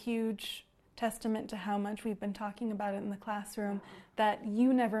was a huge testament to how much we've been talking about it in the classroom that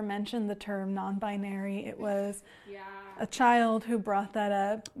you never mentioned the term non-binary. It was a child who brought that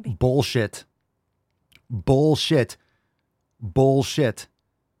up. Bullshit. But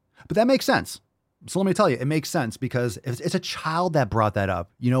that makes sense. So let me tell you, it makes sense because it's a child that brought that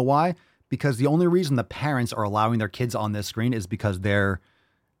up. You know why? Because the only reason the parents are allowing their kids on this screen is because they're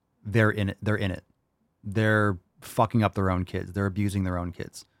in it. They're in it. They're fucking up their own kids. They're abusing their own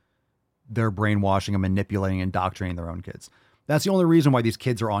kids. They're brainwashing and manipulating and indoctrinating their own kids. That's the only reason why these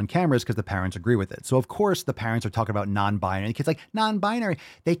kids are on cameras, because the parents agree with it. So of course the parents are talking about non-binary. The kids like, non-binary.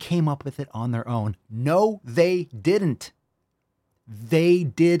 They came up with it on their own. No, they didn't. They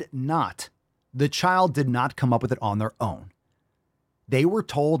did not. The child did not come up with it on their own. They were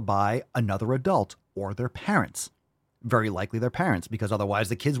told by another adult or their parents. Very likely their parents, because otherwise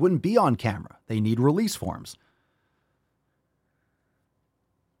the kids wouldn't be on camera. They need release forms.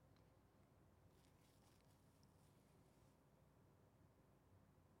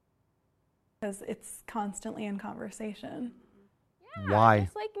 Because it's constantly in conversation. Yeah, Why?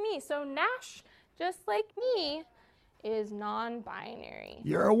 Just like me. So Nash, just like me, is non-binary.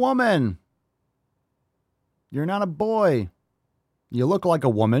 You're a woman. You're not a boy. You look like a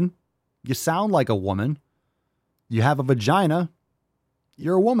woman. You sound like a woman. You have a vagina.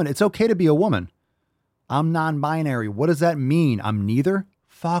 You're a woman. It's okay to be a woman. I'm non-binary. What does that mean? I'm neither?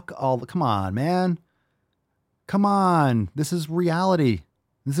 Fuck all. Come on, man. Come on. This is reality.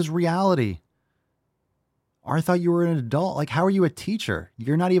 This is reality. Or I thought you were an adult. Like, how are you a teacher?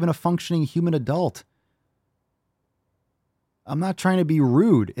 You're not even a functioning human adult. I'm not trying to be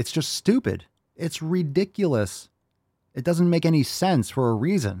rude. It's just stupid. It's ridiculous. It doesn't make any sense for a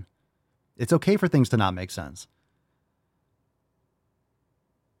reason. It's okay for things to not make sense.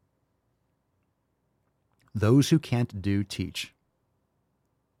 Those who can't do, teach.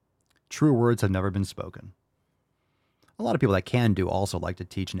 True words have never been spoken. A lot of people that can do also like to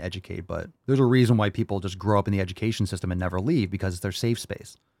teach and educate, but there's a reason why people just grow up in the education system and never leave, because it's their safe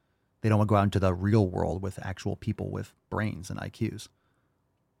space. They don't want to go out into the real world with actual people with brains and IQs.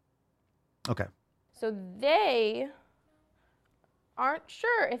 Okay. So they aren't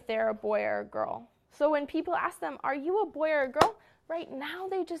sure if they're a boy or a girl. So when people ask them, are you a boy or a girl? Right now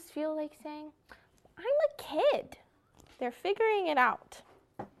they just feel like saying, I'm a kid. They're figuring it out.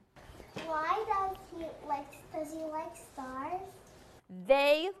 Why does he like stars?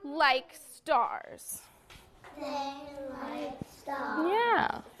 They like stars. They like stars.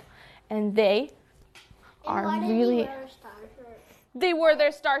 Yeah. And they are why did really... he wear a star shirt? They wore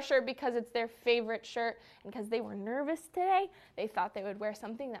their star shirt because it's their favorite shirt, and because they were nervous today, they thought they would wear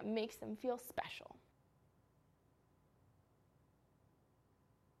something that makes them feel special.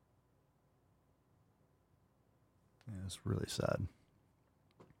 Yeah, it's really sad.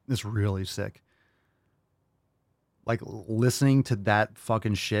 It's really sick. Like, listening to that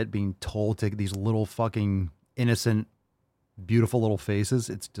fucking shit being told to these little fucking innocent, beautiful little faces,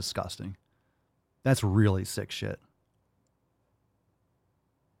 it's disgusting. That's really sick shit.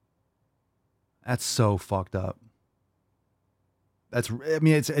 That's so fucked up. It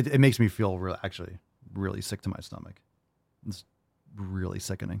makes me feel actually really sick to my stomach. It's really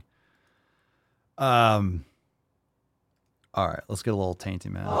sickening. All right, let's get a little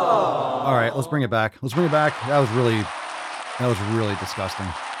tainty, man. All right, let's bring it back. That was really disgusting.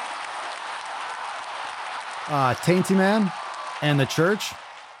 Tainty Man and the church.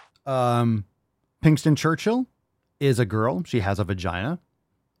 Pinkston Churchill is a girl. She has a vagina.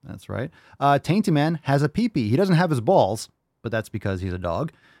 That's right. Tainty Man has a pee-pee. He doesn't have his balls, but that's because he's a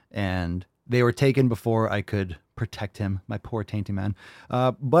dog. And they were taken before I could protect him, my poor Tainty Man.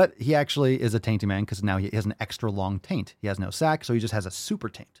 But he actually is a Tainty Man because now he has an extra long taint. He has no sack, so he just has a super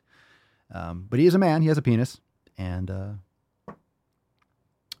taint. But he is a man. He has a penis. And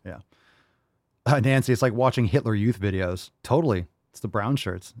yeah. Nancy, it's like watching Hitler Youth videos. Totally. It's the brown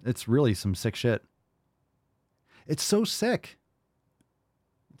shirts. It's really some sick shit. It's so sick.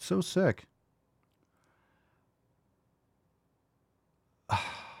 It's so sick.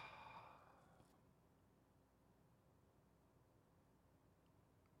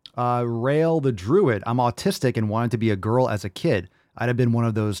 Rail the Druid. I'm autistic and wanted to be a girl as a kid. I'd have been one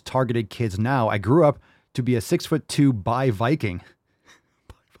of those targeted kids now. I grew up to be a 6'2" bi Viking.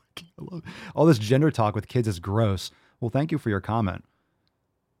 All this gender talk with kids is gross. Well, thank you for your comment.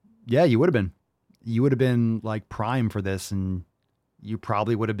 Yeah, you would have been. You would have been like prime for this, and you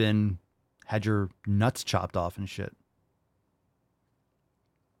probably would have had your nuts chopped off and shit.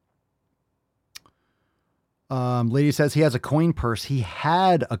 Lady says he has a coin purse. He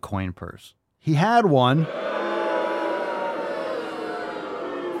had a coin purse. He had one.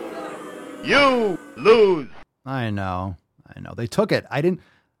 You lose. I know. They took it.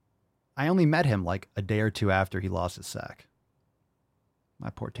 I only met him like a day or two after he lost his sack. My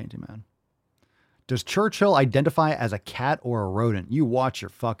poor tainty man. Does Churchill identify as a cat or a rodent? You watch your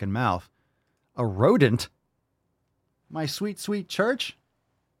fucking mouth. A rodent? My sweet, sweet Church?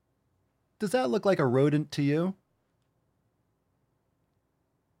 Does that look like a rodent to you?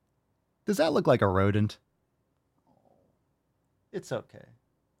 Does that look like a rodent? It's okay.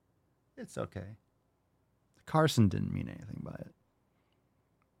 It's okay. Carson didn't mean anything by it.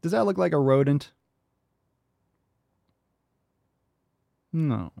 Does that look like a rodent?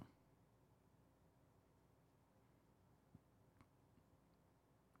 No.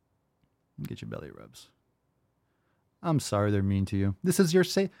 Get your belly rubs. I'm sorry they're mean to you. This is your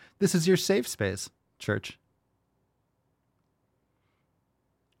safe space, Church.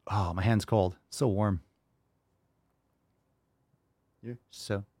 Oh, my hand's cold. So warm. You're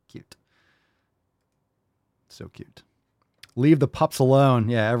so cute. So cute. Leave the pups alone.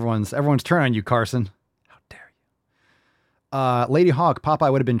 Yeah, everyone's turning on you, Carson. How dare you? Lady Hawk,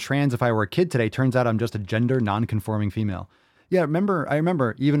 Popeye would have been trans if I were a kid today. Turns out I'm just a gender non-conforming female. Yeah, I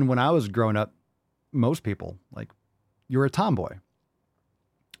remember even when I was growing up, most people, like, you were a tomboy.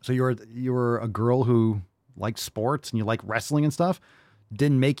 So you were a girl who liked sports and you liked wrestling and stuff.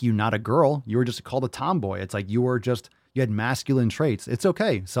 Didn't make you not a girl. You were just called a tomboy. It's like you had masculine traits. It's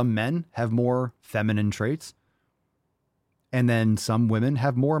okay. Some men have more feminine traits. And then some women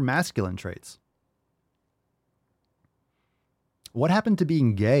have more masculine traits. What happened to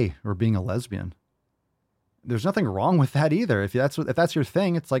being gay or being a lesbian? There's nothing wrong with that either. If that's your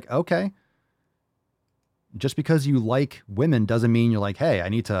thing, it's like, okay. Just because you like women doesn't mean you're like, hey, I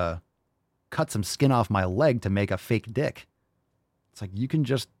need to cut some skin off my leg to make a fake dick. It's like, you can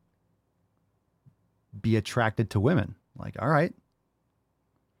just be attracted to women. Like, all right.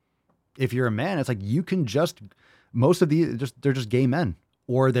 If you're a man, it's like, you can most of they're just gay men,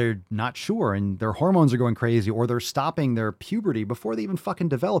 or they're not sure and their hormones are going crazy, or they're stopping their puberty before they even fucking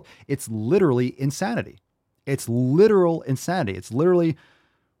develop. It's literally insanity. It's literal insanity. It's literally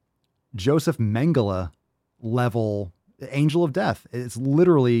Joseph Mengele level angel of death. It's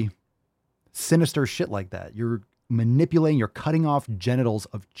literally sinister shit like that. You're manipulating, you're cutting off genitals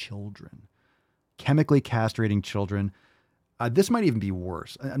of children, chemically castrating children. This might even be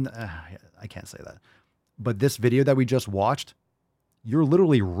worse. I can't say that. But this video that we just watched, you're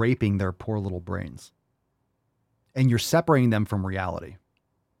literally raping their poor little brains. And you're separating them from reality.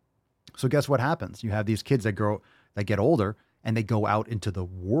 So guess what happens? You have these kids that get older and they go out into the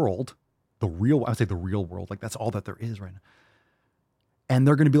world, I would say the real world. Like, that's all that there is right now. And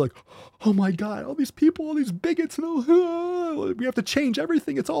they're going to be like, oh my God, all these people, all these bigots, we have to change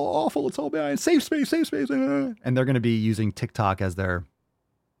everything. It's all awful. It's all bad. Safe space. And they're going to be using TikTok as their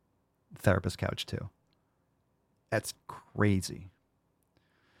therapist couch too. That's crazy.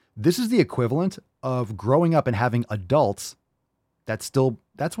 This is the equivalent of growing up and having adults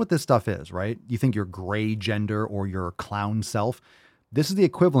that's what this stuff is, right? You think you're gray gender or your clown self. This is the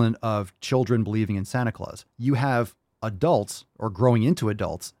equivalent of children believing in Santa Claus. You have adults or growing into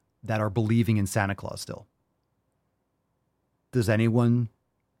adults that are believing in Santa Claus still. Does anyone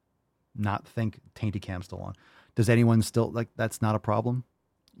not think Tainty Cam's still on? Does anyone still, like, that's not a problem?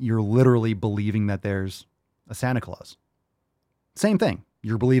 You're literally believing that there's a Santa Claus. Same thing.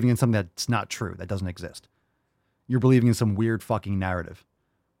 You're believing in something that's not true, that doesn't exist. You're believing in some weird fucking narrative.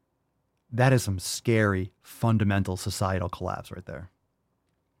 That is some scary, fundamental societal collapse right there.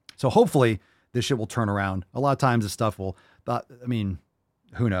 So hopefully this shit will turn around. A lot of times this stuff will,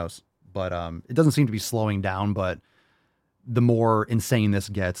 who knows? But it doesn't seem to be slowing down, but the more insane this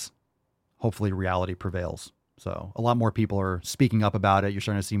gets, hopefully reality prevails. So a lot more people are speaking up about it. You're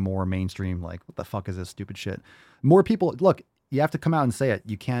starting to see more mainstream, like, what the fuck is this stupid shit? More people, look, you have to come out and say it.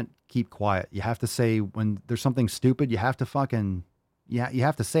 You can't keep quiet. You have to say when there's something stupid, you have to fucking, you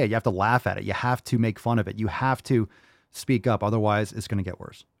have to say it. You have to laugh at it. You have to make fun of it. You have to speak up. Otherwise, it's going to get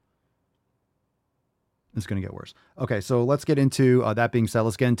worse. It's going to get worse. Okay, so let's get into, that being said,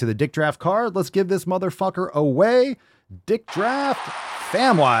 let's get into the dick draft card. Let's give this motherfucker away. Dick Draft,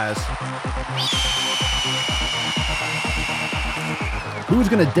 FamWise. Who's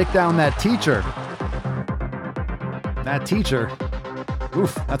going to dick down that teacher? That teacher.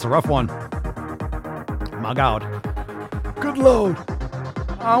 Oof, that's a rough one. My God. Good Lord.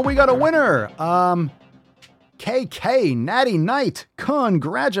 We got a winner. KK, Natty Knight.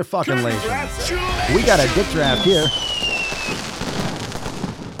 Congratulations. We got a dick draft here.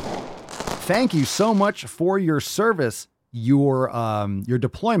 Thank you so much for your service. Your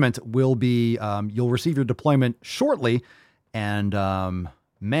deployment will be, you'll receive your deployment shortly. And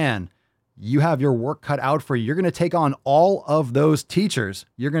man, you have your work cut out for you. You're going to take on all of those teachers.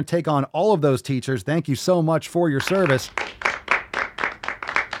 Thank you so much for your service.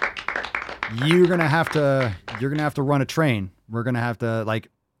 You're going to have to run a train. We're going to have to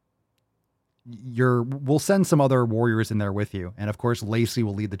we'll send some other warriors in there with you. And of course, Lacey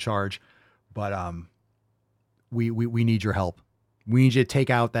will lead the charge, but we need your help. We need you to take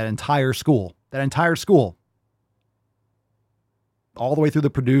out that entire school, all the way through the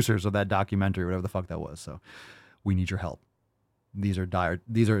producers of that documentary, whatever the fuck that was. So we need your help. These are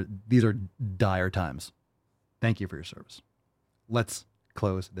dire times. Thank you for your service. Let's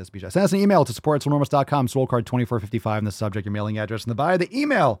close this beach. Send us an email to support@swolenormous.com, Swolecard 2455 in the subject, your mailing address in the bio, the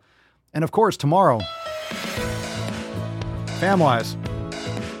email. And of course, tomorrow, FamWise,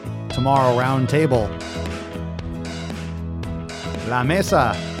 tomorrow, round table, La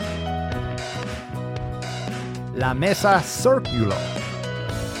Mesa Circular.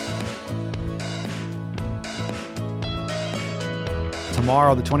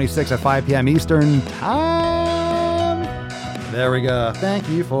 Tomorrow, the 26th at 5 p.m. Eastern Time. There we go. Thank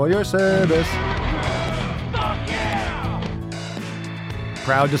you for your service.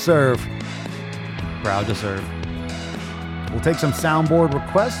 Proud to serve. We'll take some soundboard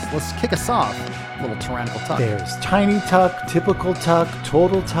requests. Let's kick us off. A little tyrannical tuck. There's tiny tuck, typical tuck,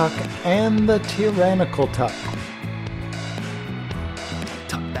 total tuck, and the tyrannical tuck.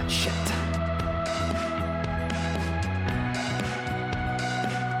 Tuck that shit.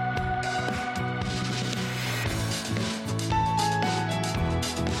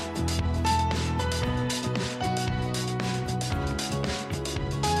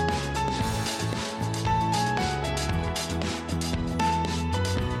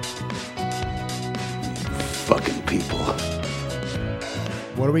 Fucking people.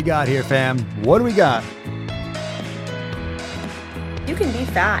 What do we got here, fam? What do we got? You can be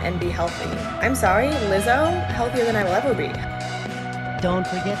fat and be healthy. I'm sorry, Lizzo, healthier than I will ever be. Don't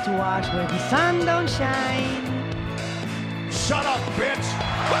forget to watch where the sun don't shine. Shut up, bitch!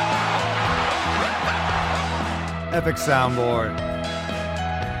 Epic soundboard.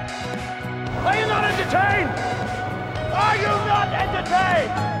 Are you not entertained? Are you not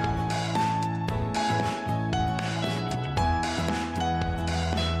entertained?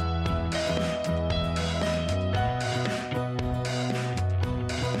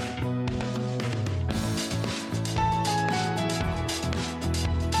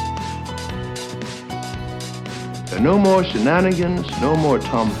 No more shenanigans, no more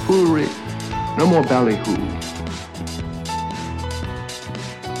tomfoolery, no more ballyhoo.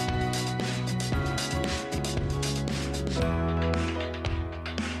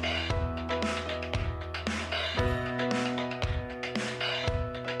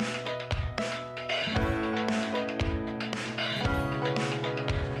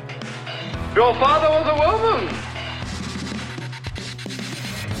 Your father was a woman.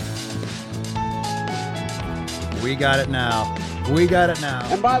 We got it now.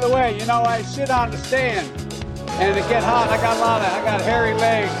 And by the way, I sit on the stand, and it get hot. I got hairy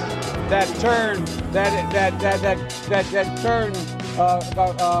legs that turn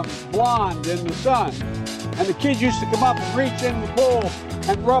blonde in the sun. And the kids used to come up and reach in the pool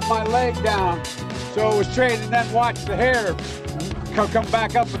and rub my leg down, so it was straight, and then watch the hair come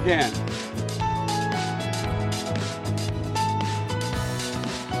back up again.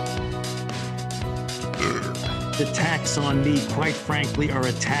 The attacks on me, quite frankly, are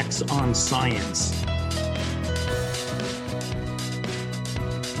attacks on science.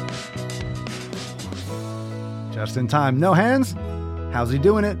 Just in time. No hands. How's he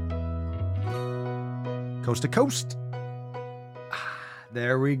doing it? Coast to coast.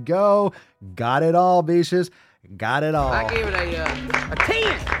 There we go. Got it all, Beaches. Got it all. I gave it a 10.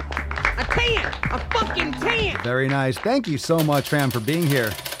 A 10. A fucking 10. Very nice. Thank you so much, fam, for being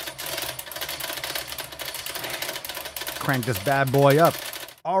here. Crank this bad boy up.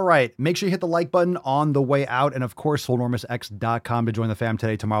 All right. Make sure you hit the like button on the way out. And of course, SwoleNormousX.com to join the fam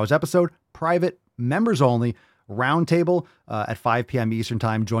today. Tomorrow's episode, private, members only, roundtable at 5 p.m. Eastern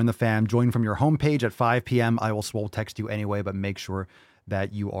time. Join the fam. Join from your homepage at 5 p.m. I will text you anyway, but make sure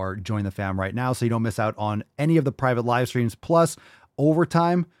that you are join the fam right now so you don't miss out on any of the private live streams. Plus,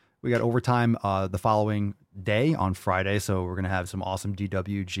 overtime. We got overtime the following day on Friday, so we're going to have some awesome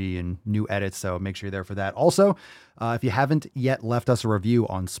DWG and new edits, so make sure you're there for that. Also, if you haven't yet left us a review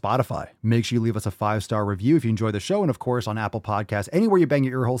on Spotify, make sure you leave us a 5-star review if you enjoy the show, and of course on Apple Podcasts. Anywhere you bang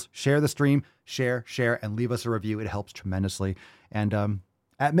your ear holes, share the stream, share, and leave us a review. It helps tremendously. And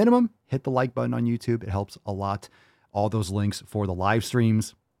at minimum, hit the like button on YouTube. It helps a lot. All those links for the live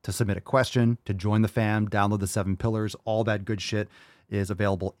streams, to submit a question, to join the fam, download the 7 pillars, all that good shit is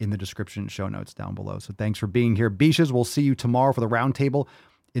available in the description, show notes down below. So thanks for being here. Beaches, we'll see you tomorrow for the roundtable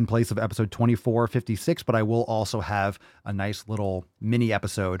in place of episode 2456, but I will also have a nice little mini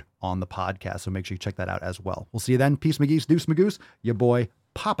episode on the podcast, so make sure you check that out as well. We'll see you then. Peace, McGeese, deuce, Magoose, your boy,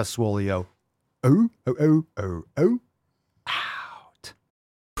 Papa Swolio. Oh.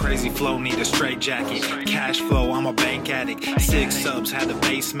 Crazy flow, need a straight jacket. Cash flow, I'm a bank addict. 6 subs, had the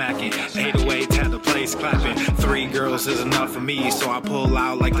bass smacking. 808, had the place clapping. 3 girls is enough for me, so I pull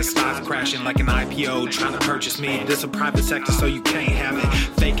out like the stocks crashing. Like an IPO, trying to purchase me. This a private sector, so you can't have it.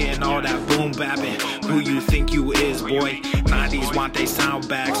 Faking all that boom bapping. Who you think you is, boy? 90s want they sound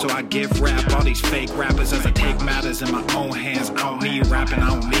back, so I give rap all these fake rappers as I take matters in my own hands. I don't need rapping, I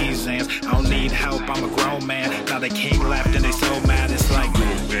don't need Zans. I don't need help, I'm a grown man. Now they king left and they so mad, it's like...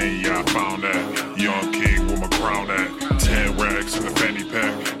 Yeah, I found that young king with my crown at.